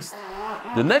 fine. Next,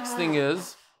 the next thing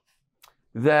is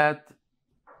that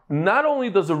not only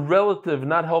does a relative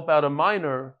not help out a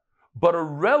minor, but a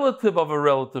relative of a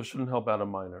relative shouldn't help out a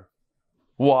minor.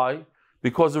 Why?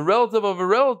 Because a relative of a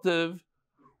relative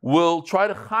will try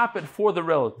to chop it for the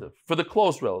relative, for the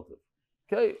close relative.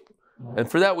 Okay? And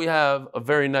for that we have a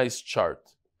very nice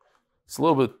chart. It's a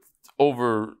little bit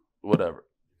over whatever.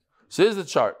 So here's the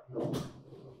chart.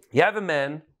 You have a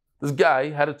man, this guy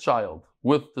had a child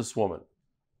with this woman.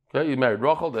 Okay, he married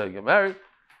Rachel, they get married.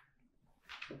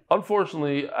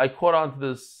 Unfortunately, I caught on to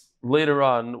this later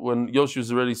on when Yoshi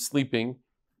was already sleeping.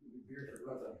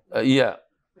 Yeah.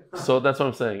 So that's what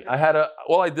I'm saying.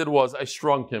 All I did was I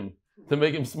shrunk him to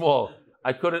make him small.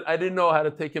 I didn't know how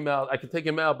to take him out. I could take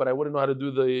him out, but I wouldn't know how to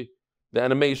do the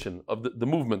animation of the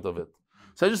movement of it.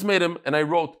 So I just made him, and I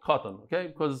wrote Katan, okay?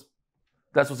 Because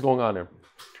that's what's going on here.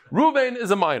 Reuven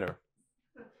is a minor.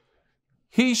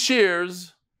 He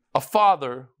shares a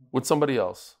father with somebody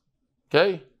else,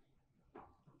 okay?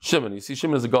 Shimon, you see,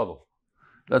 Shimon is a gadol.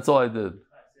 That's all I did.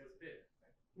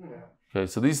 Okay,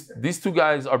 so these two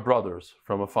guys are brothers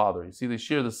from a father. You see, they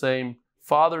share the same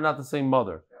father, not the same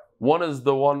mother. One is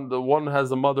the one has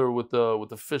the mother with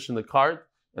the fish in the cart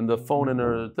and the phone in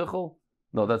her tichel.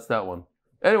 No, that's that one.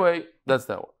 Anyway, that's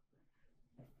that one.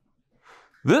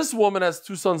 This woman has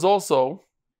two sons also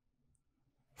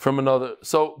from another.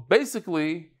 So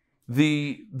basically,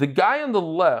 the guy on the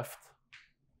left,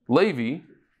 Levi,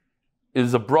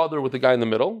 is a brother with the guy in the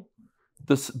middle.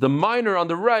 The minor on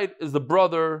the right is the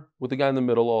brother with the guy in the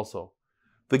middle also.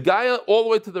 The guy all the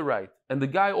way to the right and the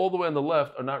guy all the way on the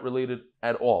left are not related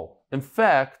at all. In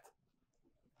fact,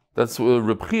 that's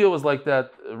Reb Chia was like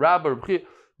that. Rabbi Reb Chia,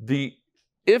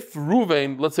 if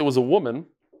Reuven, let's say, was a woman,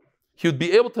 he would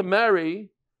be able to marry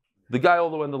the guy all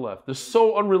the way on the left. They're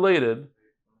so unrelated.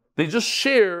 They just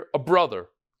share a brother,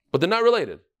 but they're not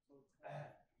related.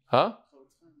 Huh?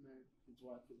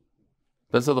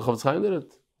 That's how the Chavetz Chaim did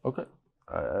it? Okay.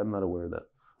 I'm not aware of that.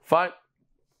 Fine.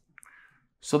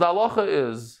 So the halacha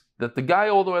is that the guy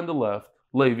all the way on the left,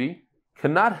 Levi,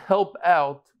 cannot help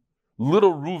out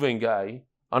little Reuven guy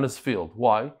on his field.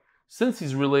 Why? Since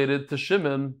he's related to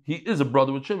Shimon, he is a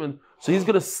brother with Shimon, so he's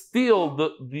going to steal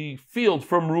the field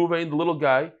from Reuven, the little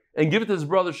guy, and give it to his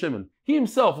brother Shimon. He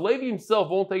himself, Levi himself,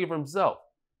 won't take it for himself.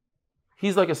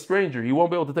 He's like a stranger. He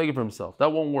won't be able to take it for himself.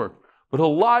 That won't work. But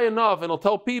he'll lie enough and he'll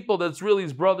tell people that it's really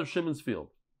his brother Shimon's field.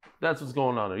 That's what's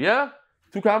going on there. Yeah?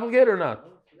 Too complicated or not?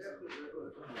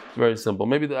 It's very simple.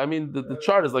 Maybe, the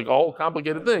chart is like a whole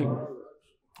complicated thing.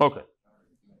 Okay.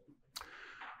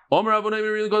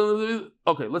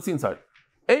 Okay, let's see inside.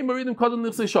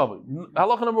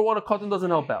 Halacha number one, a katan doesn't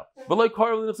help out.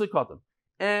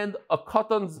 And a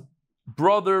katan's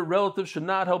brother, relative should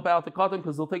not help out the katan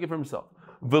because he'll take it for himself.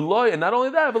 And not only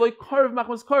that,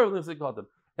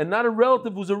 and not a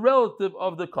relative who's a relative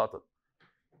of the katan.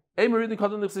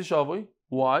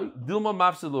 Why? Dilma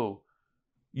mafsilu.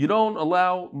 You don't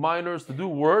allow minors to do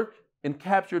work in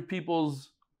captured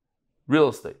people's real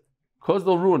estate because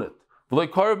they'll ruin it.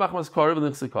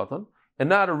 And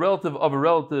not a relative of a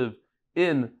relative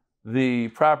in the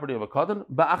property of a katan.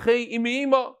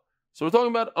 So we're talking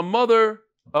about a mother,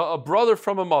 a brother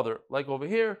from a mother. Like over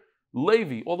here,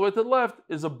 Levi, all the way to the left,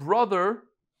 is a brother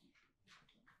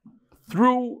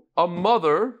through a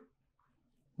mother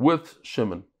with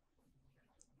Shimon.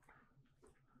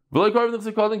 And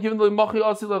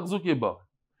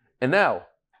now,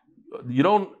 you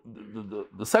don't,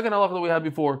 the second halacha that we had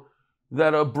before,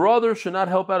 that a brother should not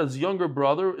help out his younger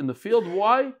brother in the field.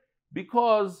 Why?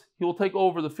 Because he will take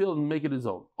over the field and make it his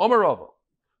own. Omar Rava.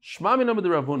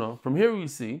 From here we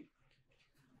see,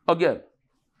 again,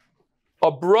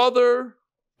 a brother,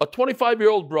 a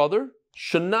 25-year-old brother,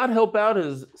 should not help out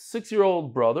his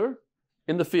 6-year-old brother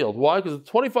in the field. Why? Because the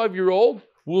 25-year-old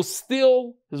will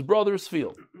steal his brother's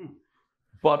field.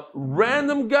 But a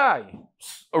random guy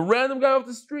off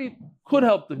the street could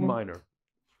help the minor.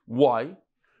 Why?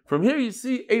 From here you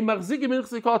see a marziki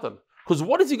minchsi katan. Because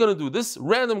what is he going to do? This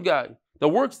random guy that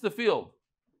works the field,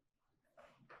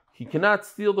 he cannot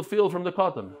steal the field from the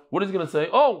katan. What is he going to say?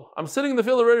 Oh, I'm sitting in the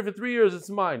field already for 3 years, it's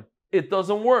mine. It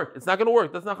doesn't work. It's not going to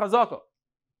work. That's not chazaka.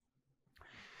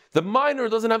 The minor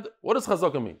doesn't have what does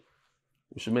chazaka mean?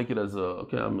 We should make it as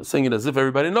okay, I'm saying it as if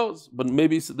everybody knows, but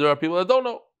maybe there are people that don't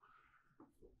know.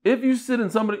 If you sit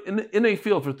in a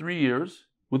field for 3 years,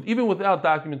 even without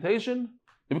documentation,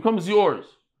 it becomes yours.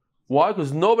 Why?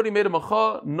 Because nobody made a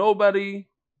macha, nobody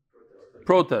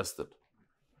protested.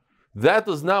 That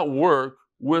does not work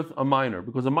with a minor,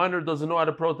 because a minor doesn't know how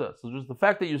to protest. So just the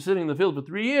fact that you're sitting in the field for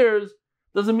 3 years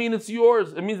doesn't mean it's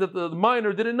yours. It means that the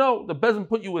minor didn't know. The bezin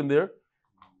put you in there.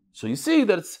 So you see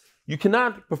that you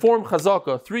cannot perform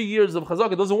chazaka. 3 years of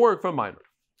chazaka doesn't work for a minor.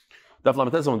 Daf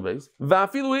Yomi Beis.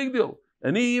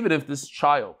 And even if this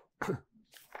child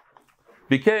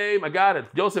became, I got it,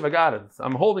 Yosef, I got it,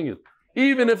 I'm holding it.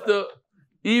 Even if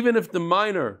the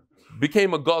minor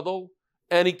became a gadol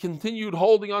and he continued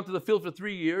holding onto the field for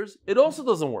 3 years, it also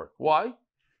doesn't work. Why?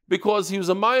 Because he was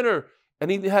a minor and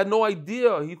he had no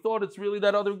idea. He thought it's really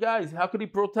that other guy. How could he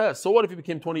protest? So what if he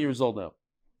became 20 years old now?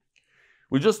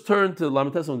 We just turned to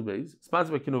Amud Beis,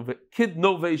 sponsored by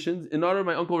Kidnovations, in honor of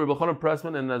my Uncle Reb Elchanan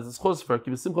Pressman and as zechus for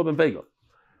Akiva Simcha Ben Feiga.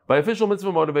 By official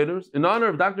mitzvah motivators, in honor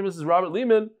of Dr. and Mrs. Robert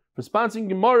Lehman, for sponsoring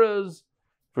Gemaras,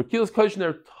 for Kilas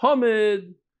Koshner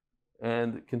Tamid,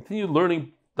 and continued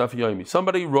learning Daf Yomi.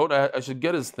 Somebody wrote, I should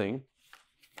get his thing.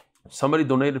 Somebody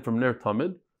donated from Ner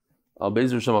Tamid. I'll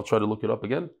try to look it up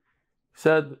again. He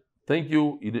said, thank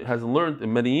you. He hasn't learned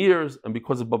in many years, and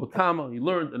because of Baba Kama, he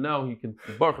learned, and now he can,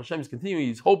 Baruch Hashem, he's continuing.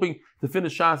 He's hoping to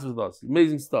finish Shas with us.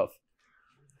 Amazing stuff.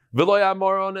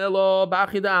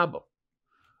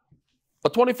 A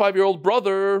 25-year-old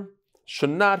brother should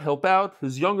not help out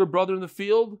his younger brother in the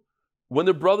field when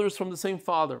they're brothers from the same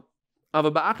father.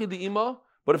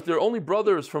 But if they're only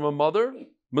brothers from a mother,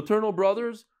 maternal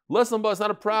brothers, less than is not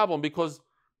a problem, because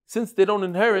since they don't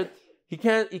inherit, he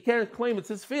can't claim it's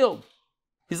his field.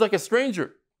 He's like a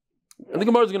stranger. And the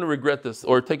Gemara is going to regret this,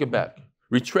 or take it back.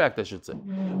 Retract, I should say.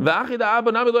 And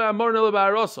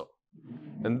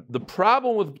the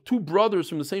problem with two brothers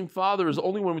from the same father is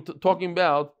only when we're talking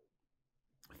about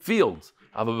fields.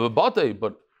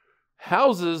 But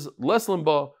houses, less than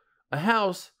a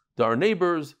house, there are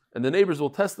neighbors, and the neighbors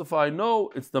will testify, no,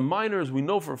 it's the minors. We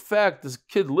know for a fact this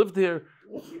kid lived here.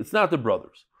 It's not the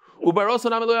brothers. We're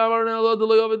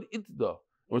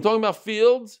talking about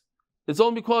fields. It's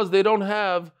only because they don't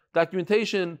have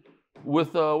documentation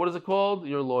with, what is it called?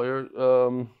 You're a lawyer.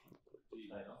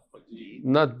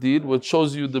 Not deed, which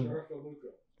shows you the,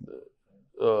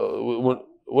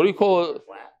 what do you call it?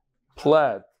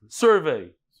 Plat.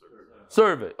 Survey.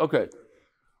 Okay.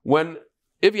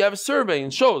 If you have a survey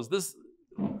and shows this,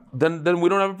 then we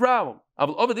don't have a problem.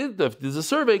 If there's a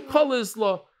survey,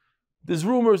 there's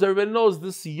rumors, everybody knows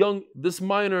this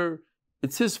minor,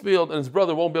 it's his field, and his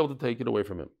brother won't be able to take it away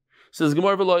from him. Says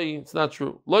Gemara V'loi, it's not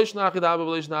true.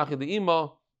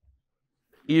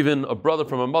 Even a brother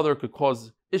from a mother could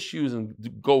cause issues and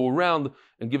go around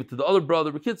and give it to the other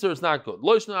brother. But kids, it's not good.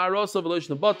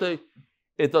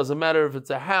 It doesn't matter if it's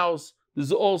a house.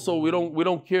 There's also we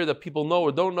don't care that people know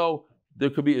or don't know. There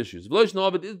could be issues. Even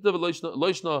if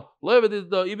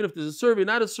there's a survey,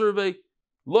 not a survey,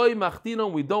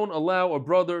 we don't allow a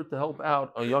brother to help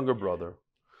out a younger brother.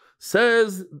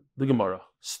 Says the Gemara.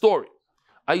 Story.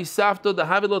 There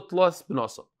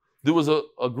was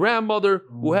a grandmother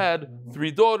who had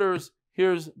 3 daughters.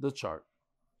 Here's the chart.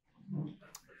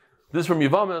 This from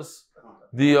Yivamis.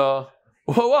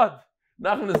 What?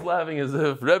 Nachman is laughing as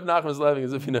if Reb Nachman is laughing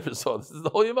as if he never saw this. This is the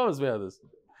whole Yivamis we have this.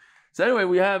 So anyway,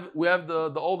 we have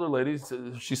the older lady.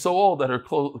 She's so old that her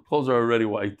clothes are already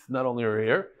white, not only her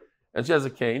hair, and she has a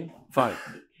cane. Fine,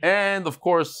 and of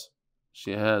course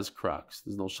she has Crocs.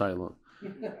 There's no Shiloh.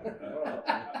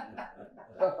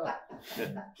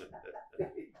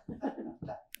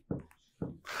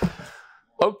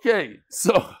 Okay,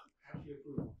 so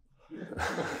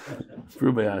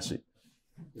Frubayashi.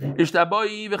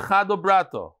 Ishtaboi v'chado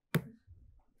brato.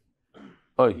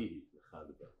 Oi.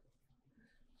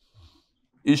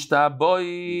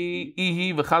 Ishtaboi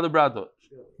ihi v'chado brato.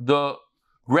 The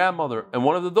grandmother and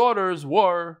one of the daughters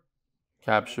were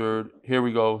captured. Here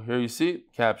we go. Here you see,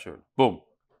 captured. Boom.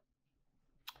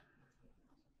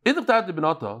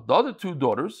 The other two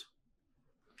daughters.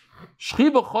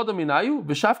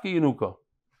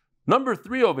 Number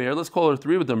 3 over here, let's call her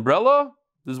 3 with the umbrella.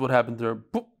 This is what happened to her.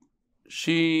 Boop.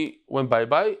 She went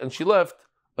bye-bye and she left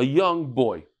a young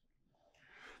boy.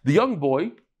 The young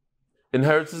boy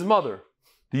inherits his mother.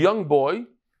 The young boy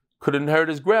could inherit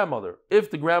his grandmother.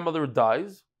 If the grandmother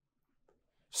dies,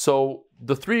 so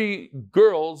the 3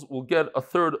 girls will get a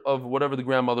third of whatever the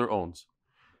grandmother owns.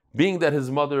 Being that his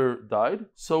mother died,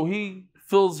 so he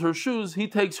fills her shoes, he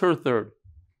takes her third.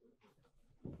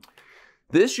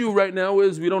 The issue right now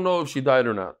is we don't know if she died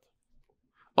or not.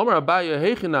 Omar Abaya,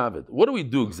 Heichinavid. What do we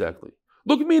do exactly?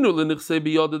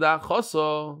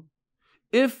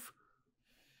 If,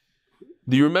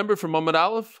 do you remember from Amud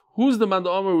Aleph? Who's the man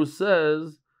Amar who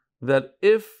says that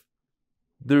if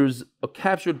there's a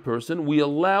captured person, we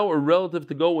allow a relative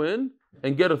to go in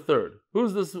and get a third?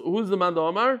 Who's this? Who's the man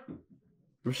Amar?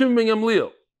 Rav Shimon ben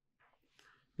Gamliel.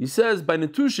 He says by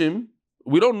Netushim,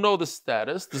 we don't know the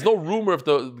status. There's no rumor if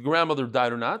the grandmother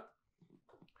died or not.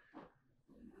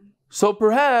 So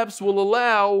perhaps we'll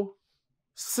allow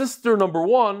sister number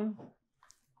 1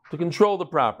 to control the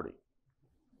property.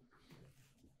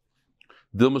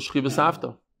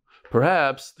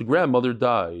 Perhaps the grandmother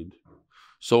died.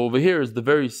 So over here is the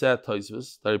very sad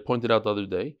Tosfos that I pointed out the other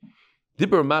day.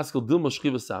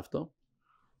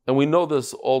 And we know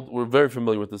this all, we're very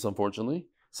familiar with this, unfortunately. It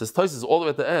says Tosfos all the way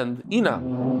at the end, Ina,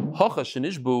 Hacha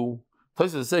Shenishbu.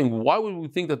 Tosfos is saying, why would we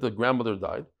think that the grandmother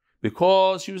died?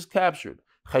 Because she was captured.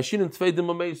 There's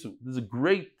a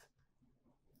great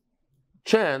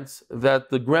chance that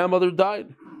the grandmother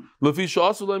died.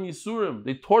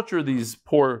 They torture these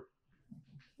poor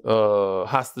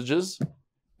hostages,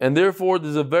 and therefore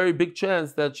there's a very big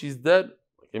chance that she's dead.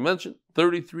 Like I mentioned,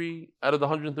 33 out of the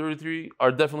 133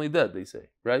 are definitely dead, they say,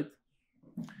 right?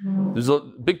 There's a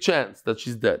big chance that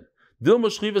she's dead.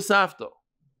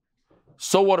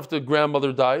 So what if the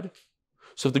grandmother died?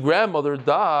 So if the grandmother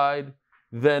died,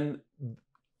 then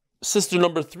sister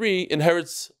number 3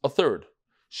 inherits a third.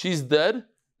 She's dead,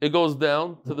 it goes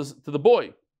down to the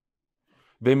boy.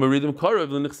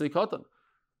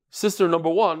 Sister number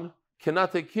 1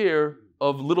 cannot take care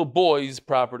of little boy's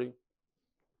property.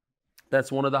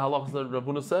 That's one of the halachas that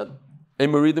Ravuna said.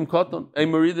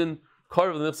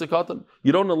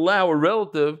 You don't allow a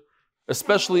relative,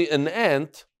 especially an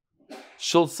aunt,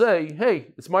 she'll say,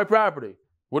 hey, it's my property.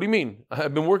 What do you mean?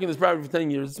 I've been working this property for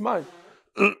 10 years, it's mine.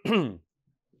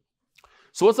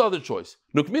 So what's the other choice?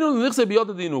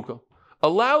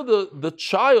 Allow the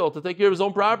child to take care of his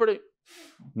own property.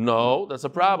 No, that's a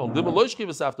problem.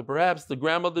 Perhaps the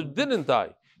grandmother didn't die.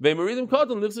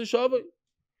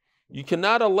 You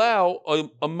cannot allow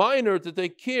a minor to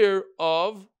take care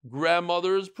of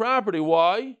grandmother's property.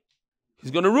 Why?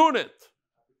 He's going to ruin it.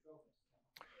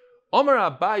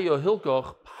 Rabbi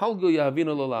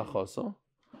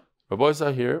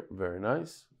are here, very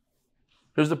nice.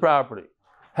 Here's the property.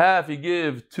 Half you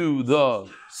give to the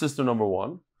sister number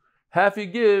 1, half you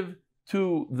give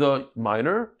to the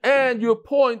minor, and you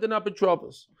appoint an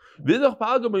apotropos. He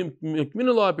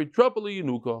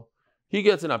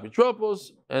gets an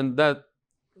apotropos, and that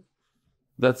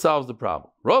solves the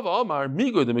problem.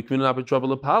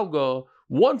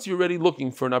 Once you're already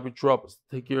looking for an apotropos to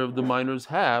take care of the minor's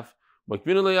half, you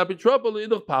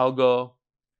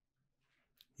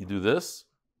do this.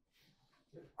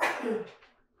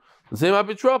 The same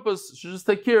apotropos should just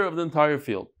take care of the entire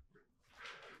field.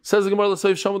 Says the Gemara,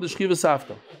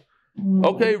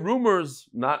 okay, rumors,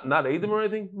 not Eidim or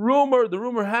anything. The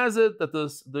rumor has it that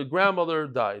the grandmother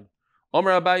died.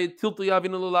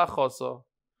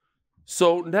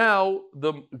 So now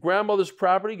the grandmother's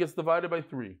property gets divided by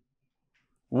 3.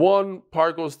 One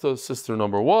part goes to sister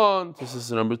number 1, to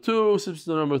sister number 2,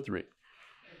 sister number 3.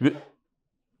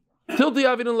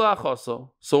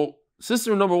 So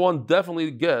sister number 1 definitely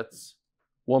gets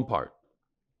 1 part.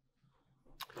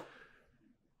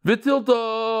 His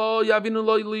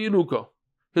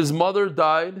mother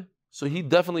died, so he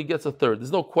definitely gets a third.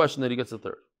 There's no question that he gets a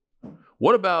third.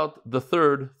 What about the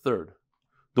third?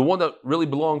 The one that really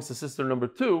belongs to sister number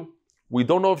 2, we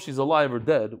don't know if she's alive or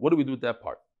dead. What do we do with that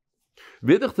part?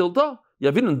 So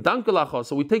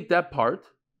we take that part,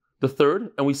 the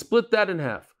third, and we split that in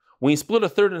half. When you split a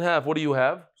third in half, what do you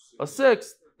have? A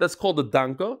sixth. That's called a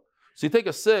danka. So you take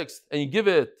a sixth and you give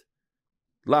it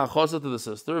La chosa to the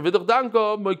sister. V'dach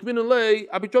danka moikmin lei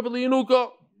abitrapa liyanuka.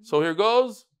 So here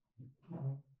goes.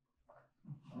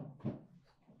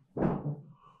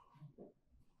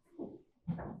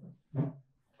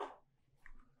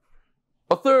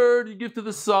 A third you give to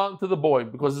the son, to the boy,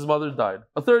 because his mother died.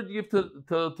 A third you give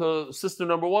to sister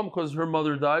number one because her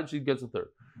mother died. She gets a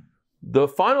third. The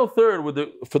final third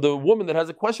for the woman that has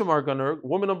a question mark on her,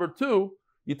 woman number two,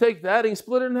 you take that and you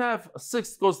split it in half. A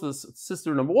sixth goes to the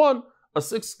sister number one. A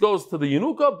sixth goes to the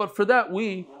Yenuka. But for that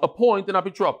we appoint an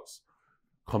apitropos.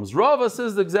 Comes Rava,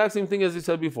 says the exact same thing as he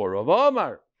said before. Rava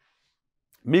Amar,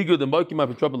 Migu the Moikim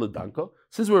apitropos ledanka.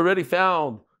 Since we already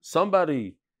found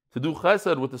somebody to do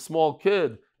chesed with a small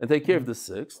kid and take care of the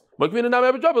sixth, so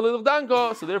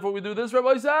therefore we do this,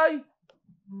 Rabbi say.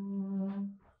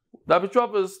 The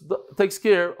apitropos takes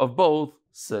care of both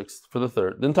sixth for the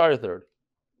third, the entire third.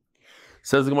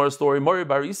 Says the Gemara story, Mari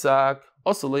bar Isak,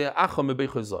 Mari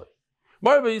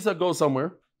bar Isak goes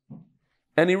somewhere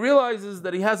and he realizes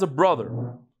that he has a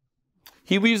brother.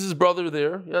 He leaves his brother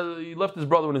there. He left his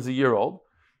brother when he's a year old.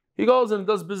 He goes and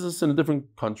does business in a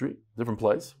different country, different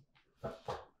place.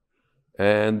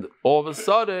 And all of a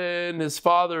sudden, his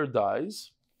father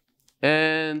dies,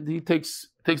 and he takes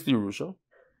the Yerusha.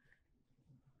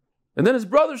 And then his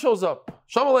brother shows up.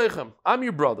 Shalom Aleichem, I'm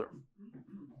your brother.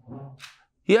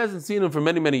 He hasn't seen him for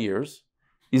many, many years.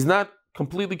 He's not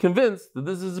completely convinced that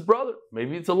this is his brother.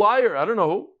 Maybe it's a liar. I don't know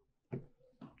who.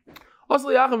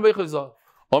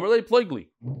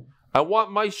 I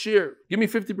want my share. Give me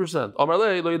 50%.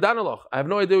 I have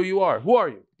no idea who you are. Who are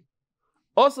you?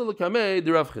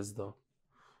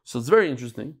 So it's very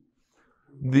interesting.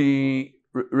 The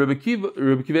Rabbi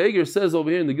Eger says over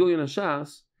here in the Gilyon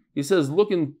HaShas, he says,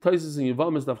 look in Taisus and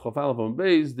Yavamis, Daf Chafal Bava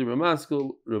Metzia, the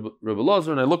Ramaskel, Rabbi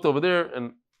Lazar, and I looked over there,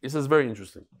 and he says, very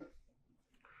interesting.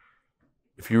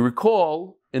 If you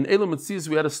recall, in Eli Metzias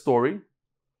we had a story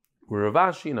where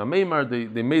Ravashi and Ameimar,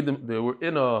 they were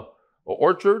in a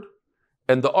orchard,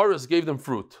 and the Aris gave them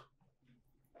fruit.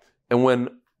 And when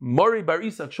Mari bar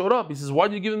Isak showed up, he says, why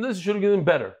did you give him this? You should have given him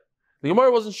better. The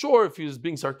Gemara wasn't sure if he was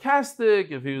being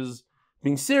sarcastic, if he was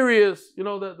being serious,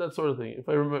 that sort of thing, if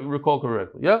I recall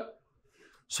correctly. Yeah?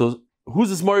 So, who's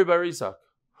this Mari bar Isak?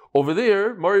 Over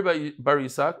there, Mari bar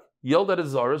Isak yelled at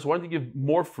his Zaras, wanted to give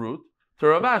more fruit to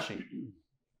Ravashi.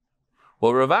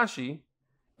 Well, Ravashi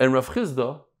and Rav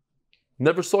Chizda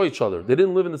never saw each other. They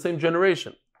didn't live in the same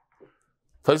generation.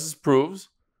 Taisus proves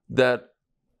that.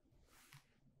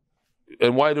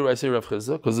 And why do I say Rav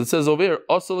Chizda? Because it says over here,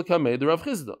 Asal Kameh the Rav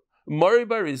Chizda. Mari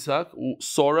bar Isak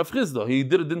saw Rav Chizda. He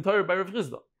did it entire by Rav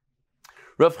Chizda.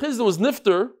 Rav Chizda was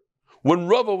nifter when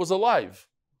Rava was alive.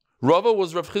 Rava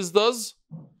was Rav Chizda's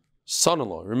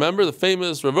son-in-law. Remember the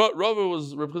famous Rava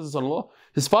was Rav Chizda's son-in-law.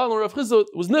 His father Rav Chizda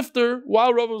was nifter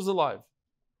while Rava was alive.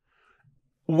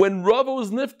 When Rava was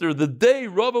nifter, the day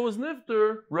Rava was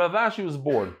nifter, Ravashi was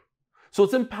born. So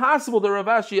it's impossible that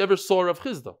Ravashi ever saw Rav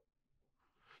Chizda.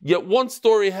 Yet one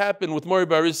story happened with Mari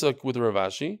bar Isak with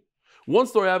Ravashi. One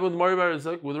story happened with Mari bar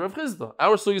Isak with Rav Chizda.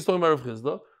 Our sugi is talking about Rav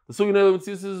Chizda. The sugi in Eli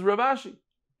Metzias is Ravashi.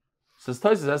 Says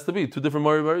Taisus, has to be two different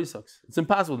Mari bar Isaks. It's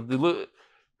impossible.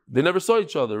 They never saw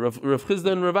each other. Rav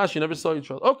Chizda and Ravashi never saw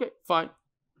each other. Okay, fine.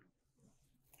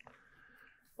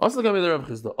 Also, come Rav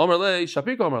Chizda. Omar lei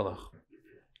shapika Amarlach.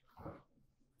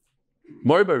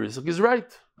 Mari bar Isak is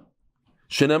right.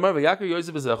 Shenemar v'yakar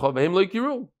Yosef Ben Chaya Sara lo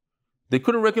yikiru. They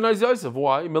couldn't recognize Yosef.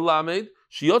 Why? Melamed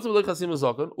shiyotzav lechasim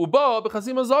hazakan uba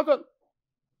bechasim hazakan.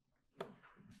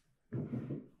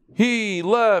 He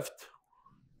left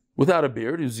without a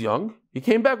beard. He was young. He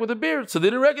came back with a beard, so they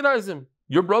didn't recognize him.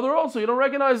 Your brother also, you don't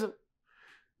recognize him.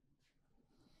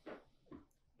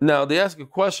 Now they ask a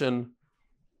question: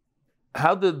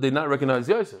 how did they not recognize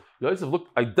Yosef? Yosef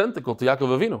looked identical to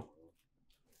Yaakov Avinu.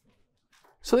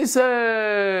 So they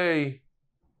say,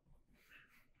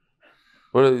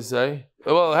 what do they say?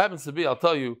 Well, it happens to be, I'll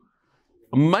tell you,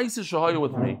 Ma'aseh Shahaya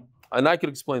with me, and I could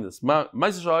explain this.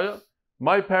 Ma'aseh Shahaya,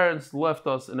 my parents left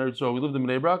us in Eretz Yisrael. We lived in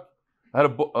Bnei Brak. I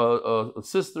had a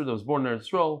sister that was born in Eretz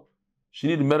Yisrael. She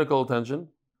needed medical attention.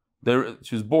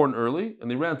 She was born early,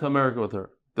 and they ran to America with her.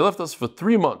 They left us for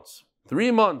 3 months. 3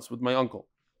 months with my uncle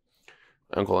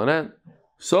and aunt.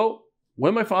 So,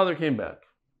 when my father came back,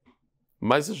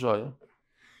 Ma'aseh Shahaya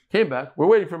came back, we're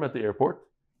waiting for him at the airport,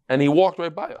 and he walked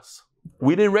right by us.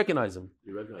 We didn't recognize him.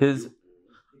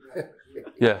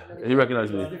 Yeah, he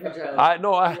recognized me.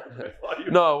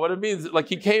 No, what it means, like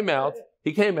he came out,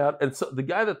 and so the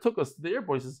guy that took us to the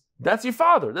airport says, "That's your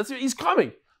father. He's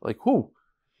coming." Like who?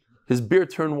 His beard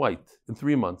turned white in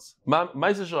 3 months.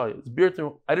 His beard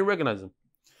turned. I didn't recognize him.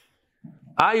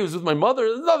 He was with my mother.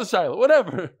 Another Shiloh,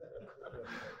 whatever.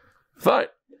 Fine.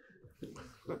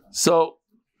 So,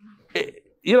 I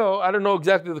don't know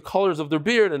exactly the colors of their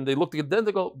beard, and they look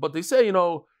identical, but they say,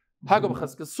 everybody's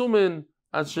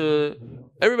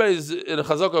in a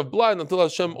chazaka of blind until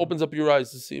Hashem opens up your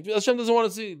eyes to see. If Hashem doesn't want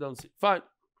to see, don't see. Fine.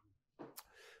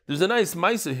 There's a nice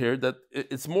maisa here that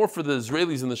it's more for the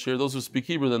Israelis in the shir, those who speak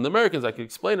Hebrew, than the Americans. I can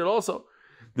explain it also.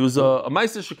 There was a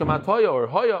maisa shekamat hoya or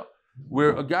hoya,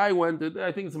 where a guy went,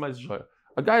 I think it's a maisa hoya.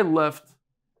 A guy left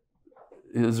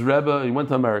his Rebbe, he went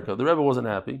to America. The Rebbe wasn't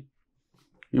happy.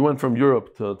 He went from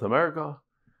Europe to America,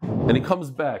 and he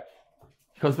comes back.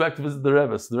 He comes back to visit the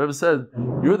Rebbe. So the Rebbe said,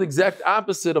 "You're the exact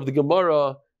opposite of the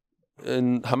Gemara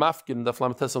in Hamafkin, Daf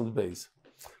Yomi Beis."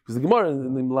 Because the Gemara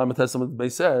in the Yomi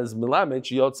Beis says, "Milamed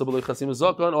shiyotza b'lo chasim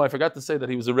zakon." Oh, I forgot to say that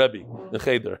he was a Rebbe in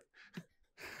Cheder.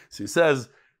 So he says,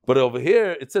 but over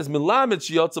here it says, "Milamed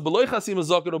shiyotza b'lo chasim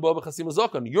zakon u'bo b'chasim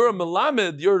zakon." You're a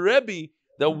Milamed, you're a Rebbe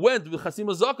that went with chasim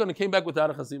zakon and came back without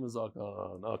a chasim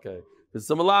zakon. Okay, it's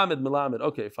a Milamed.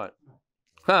 Okay, fine.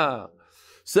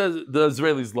 Says the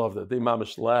Israelis loved it. They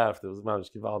mamish laughed. It was mamish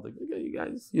kivaldik. Okay, you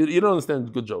guys, you don't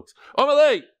understand good jokes.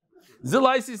 Omalei,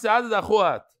 zilaisi siyadta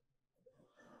achuat.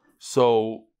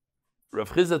 So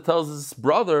Rav Chizda tells his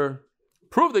brother,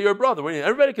 prove that you're a brother.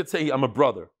 Everybody could say I'm a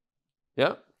brother.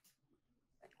 Yeah?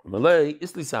 Omalei,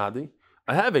 isli sadi.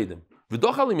 I have Edom.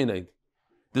 V'dochali min.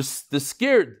 They're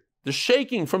scared. They're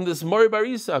shaking from this Mori Bar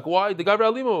Yisak. Why? The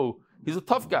Gavra Alimu. He's a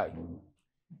tough guy.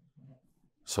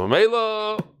 So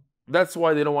Mela. That's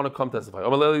why they don't want to come testify.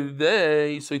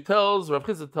 So he tells, Rav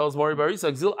Chizda tells Mori Bar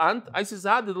Yisak, Zil Ant,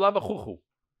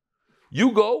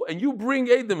 you go and you bring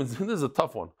Edom. This is a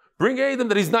tough one. Bring Edom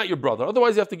that he's not your brother.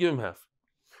 Otherwise, you have to give him half.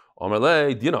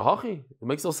 It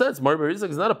makes no sense. Mori Bar Yisak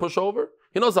is not a pushover.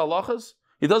 He knows halachas.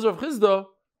 He does Rav Chizda.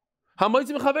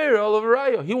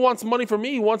 He wants money from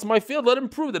me. He wants my field. Let him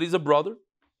prove that he's a brother.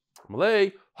 I'm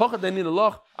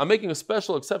making a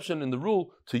special exception in the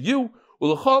rule to you.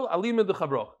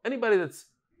 Anybody that's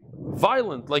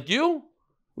violent like you,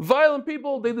 violent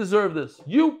people, they deserve this.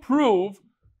 You prove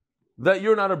that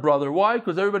you're not a brother. Why?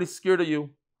 Because everybody's scared of you.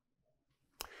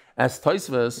 As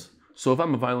Taisves, so if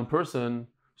I'm a violent person,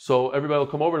 so everybody will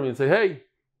come over to me and say, hey,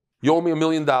 you owe me $1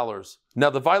 million. Now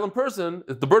the violent person,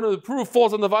 the burden of the proof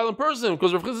falls on the violent person,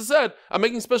 because Rav Chizda said, I'm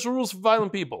making special rules for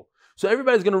violent people. So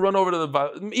everybody's going to run over to the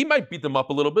violent. He might beat them up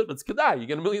a little bit, but it's kedai. You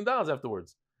get $1 million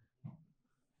afterwards.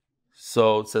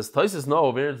 So it says, Taisus, no,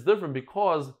 over here it's different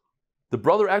because the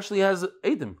brother actually has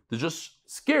Edom. They're just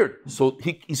scared. So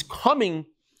he's coming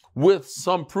with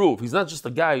some proof. He's not just a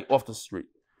guy off the street.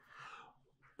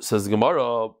 Says the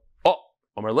Gemara,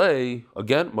 Amarlei,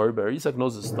 again, Mori Bar Yisak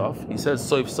knows his stuff. He says,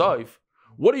 Soif,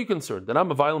 what are you concerned? That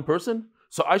I'm a violent person?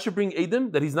 So I should bring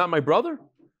Edom, that he's not my brother?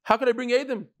 How could I bring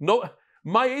Edom? No,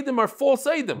 my Edom are false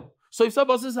Edom. Soif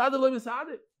says,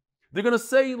 they're going to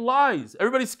say lies.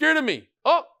 Everybody's scared of me.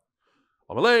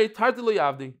 They're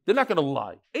not going to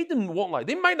lie. Edom won't lie.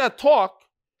 They might not talk.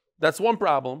 That's one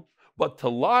problem. But to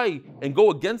lie and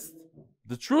go against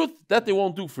the truth, that they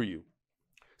won't do for you.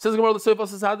 Says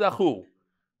the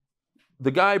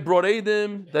guy brought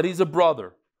Edom that he's a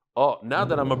brother. Oh, now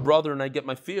that I'm a brother and I get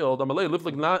my field, I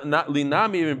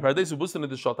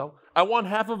want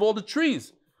half of all the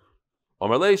trees.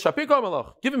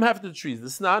 Give him half of the trees.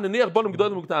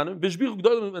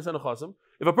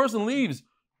 If a person leaves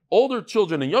older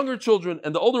children and younger children,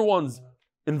 and the older ones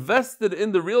invested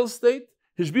in the real estate,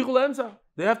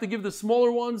 they have to give the smaller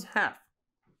ones half.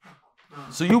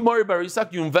 So you, Mori Bar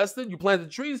Yisak, you invested, you planted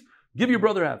trees, give your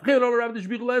brother half. There's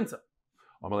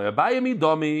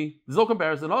no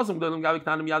comparison.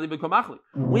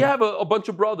 We have a bunch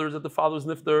of brothers at the father's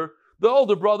nifter. The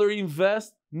older brother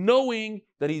invests, knowing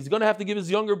that he's going to have to give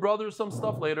his younger brother some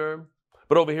stuff later.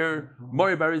 But over here,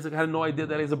 Mori Bar Yisak had no idea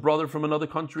that he's a brother from another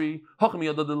country. So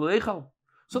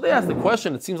they asked the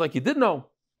question. It seems like he did know.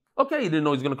 Okay, he didn't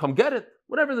know he's going to come get it.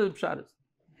 Whatever the pshat is.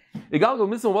 This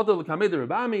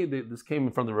came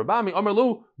from the Rabami.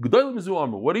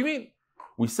 What do you mean?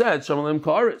 We said,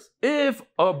 if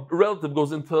a relative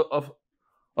goes into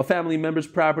a family member's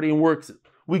property and works it,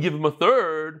 we give him a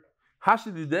third.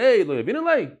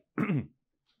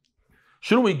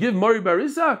 Shouldn't we give Mori Bar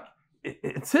Yisak?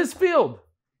 It's his field.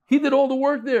 He did all the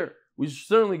work there. We should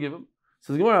certainly give him.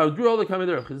 Says Gemara, I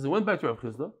went back to Rav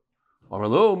Chizda.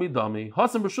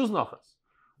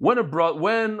 When a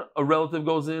relative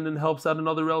goes in and helps out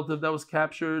another relative that was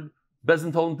captured,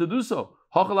 Bezin told him to do so.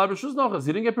 He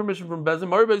didn't get permission from Bezin.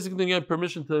 Mori Bar Yisak didn't get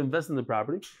permission to invest in the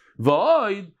property.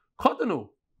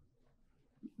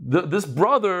 This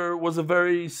brother was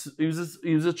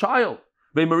he was a child.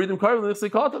 Mori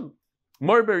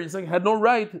Bar Yisak had no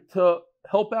right to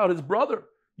help out his brother.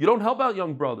 You don't help out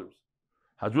young brothers.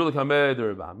 Hadrul kamed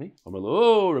Rabami.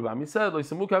 Oh, Rabami said,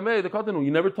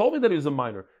 you never told me that he was a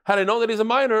minor. Had I known that he's a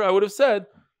minor, I would have said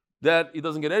that he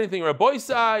doesn't get anything. Rabbi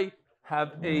Sai,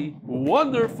 have a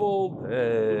wonderful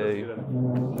day.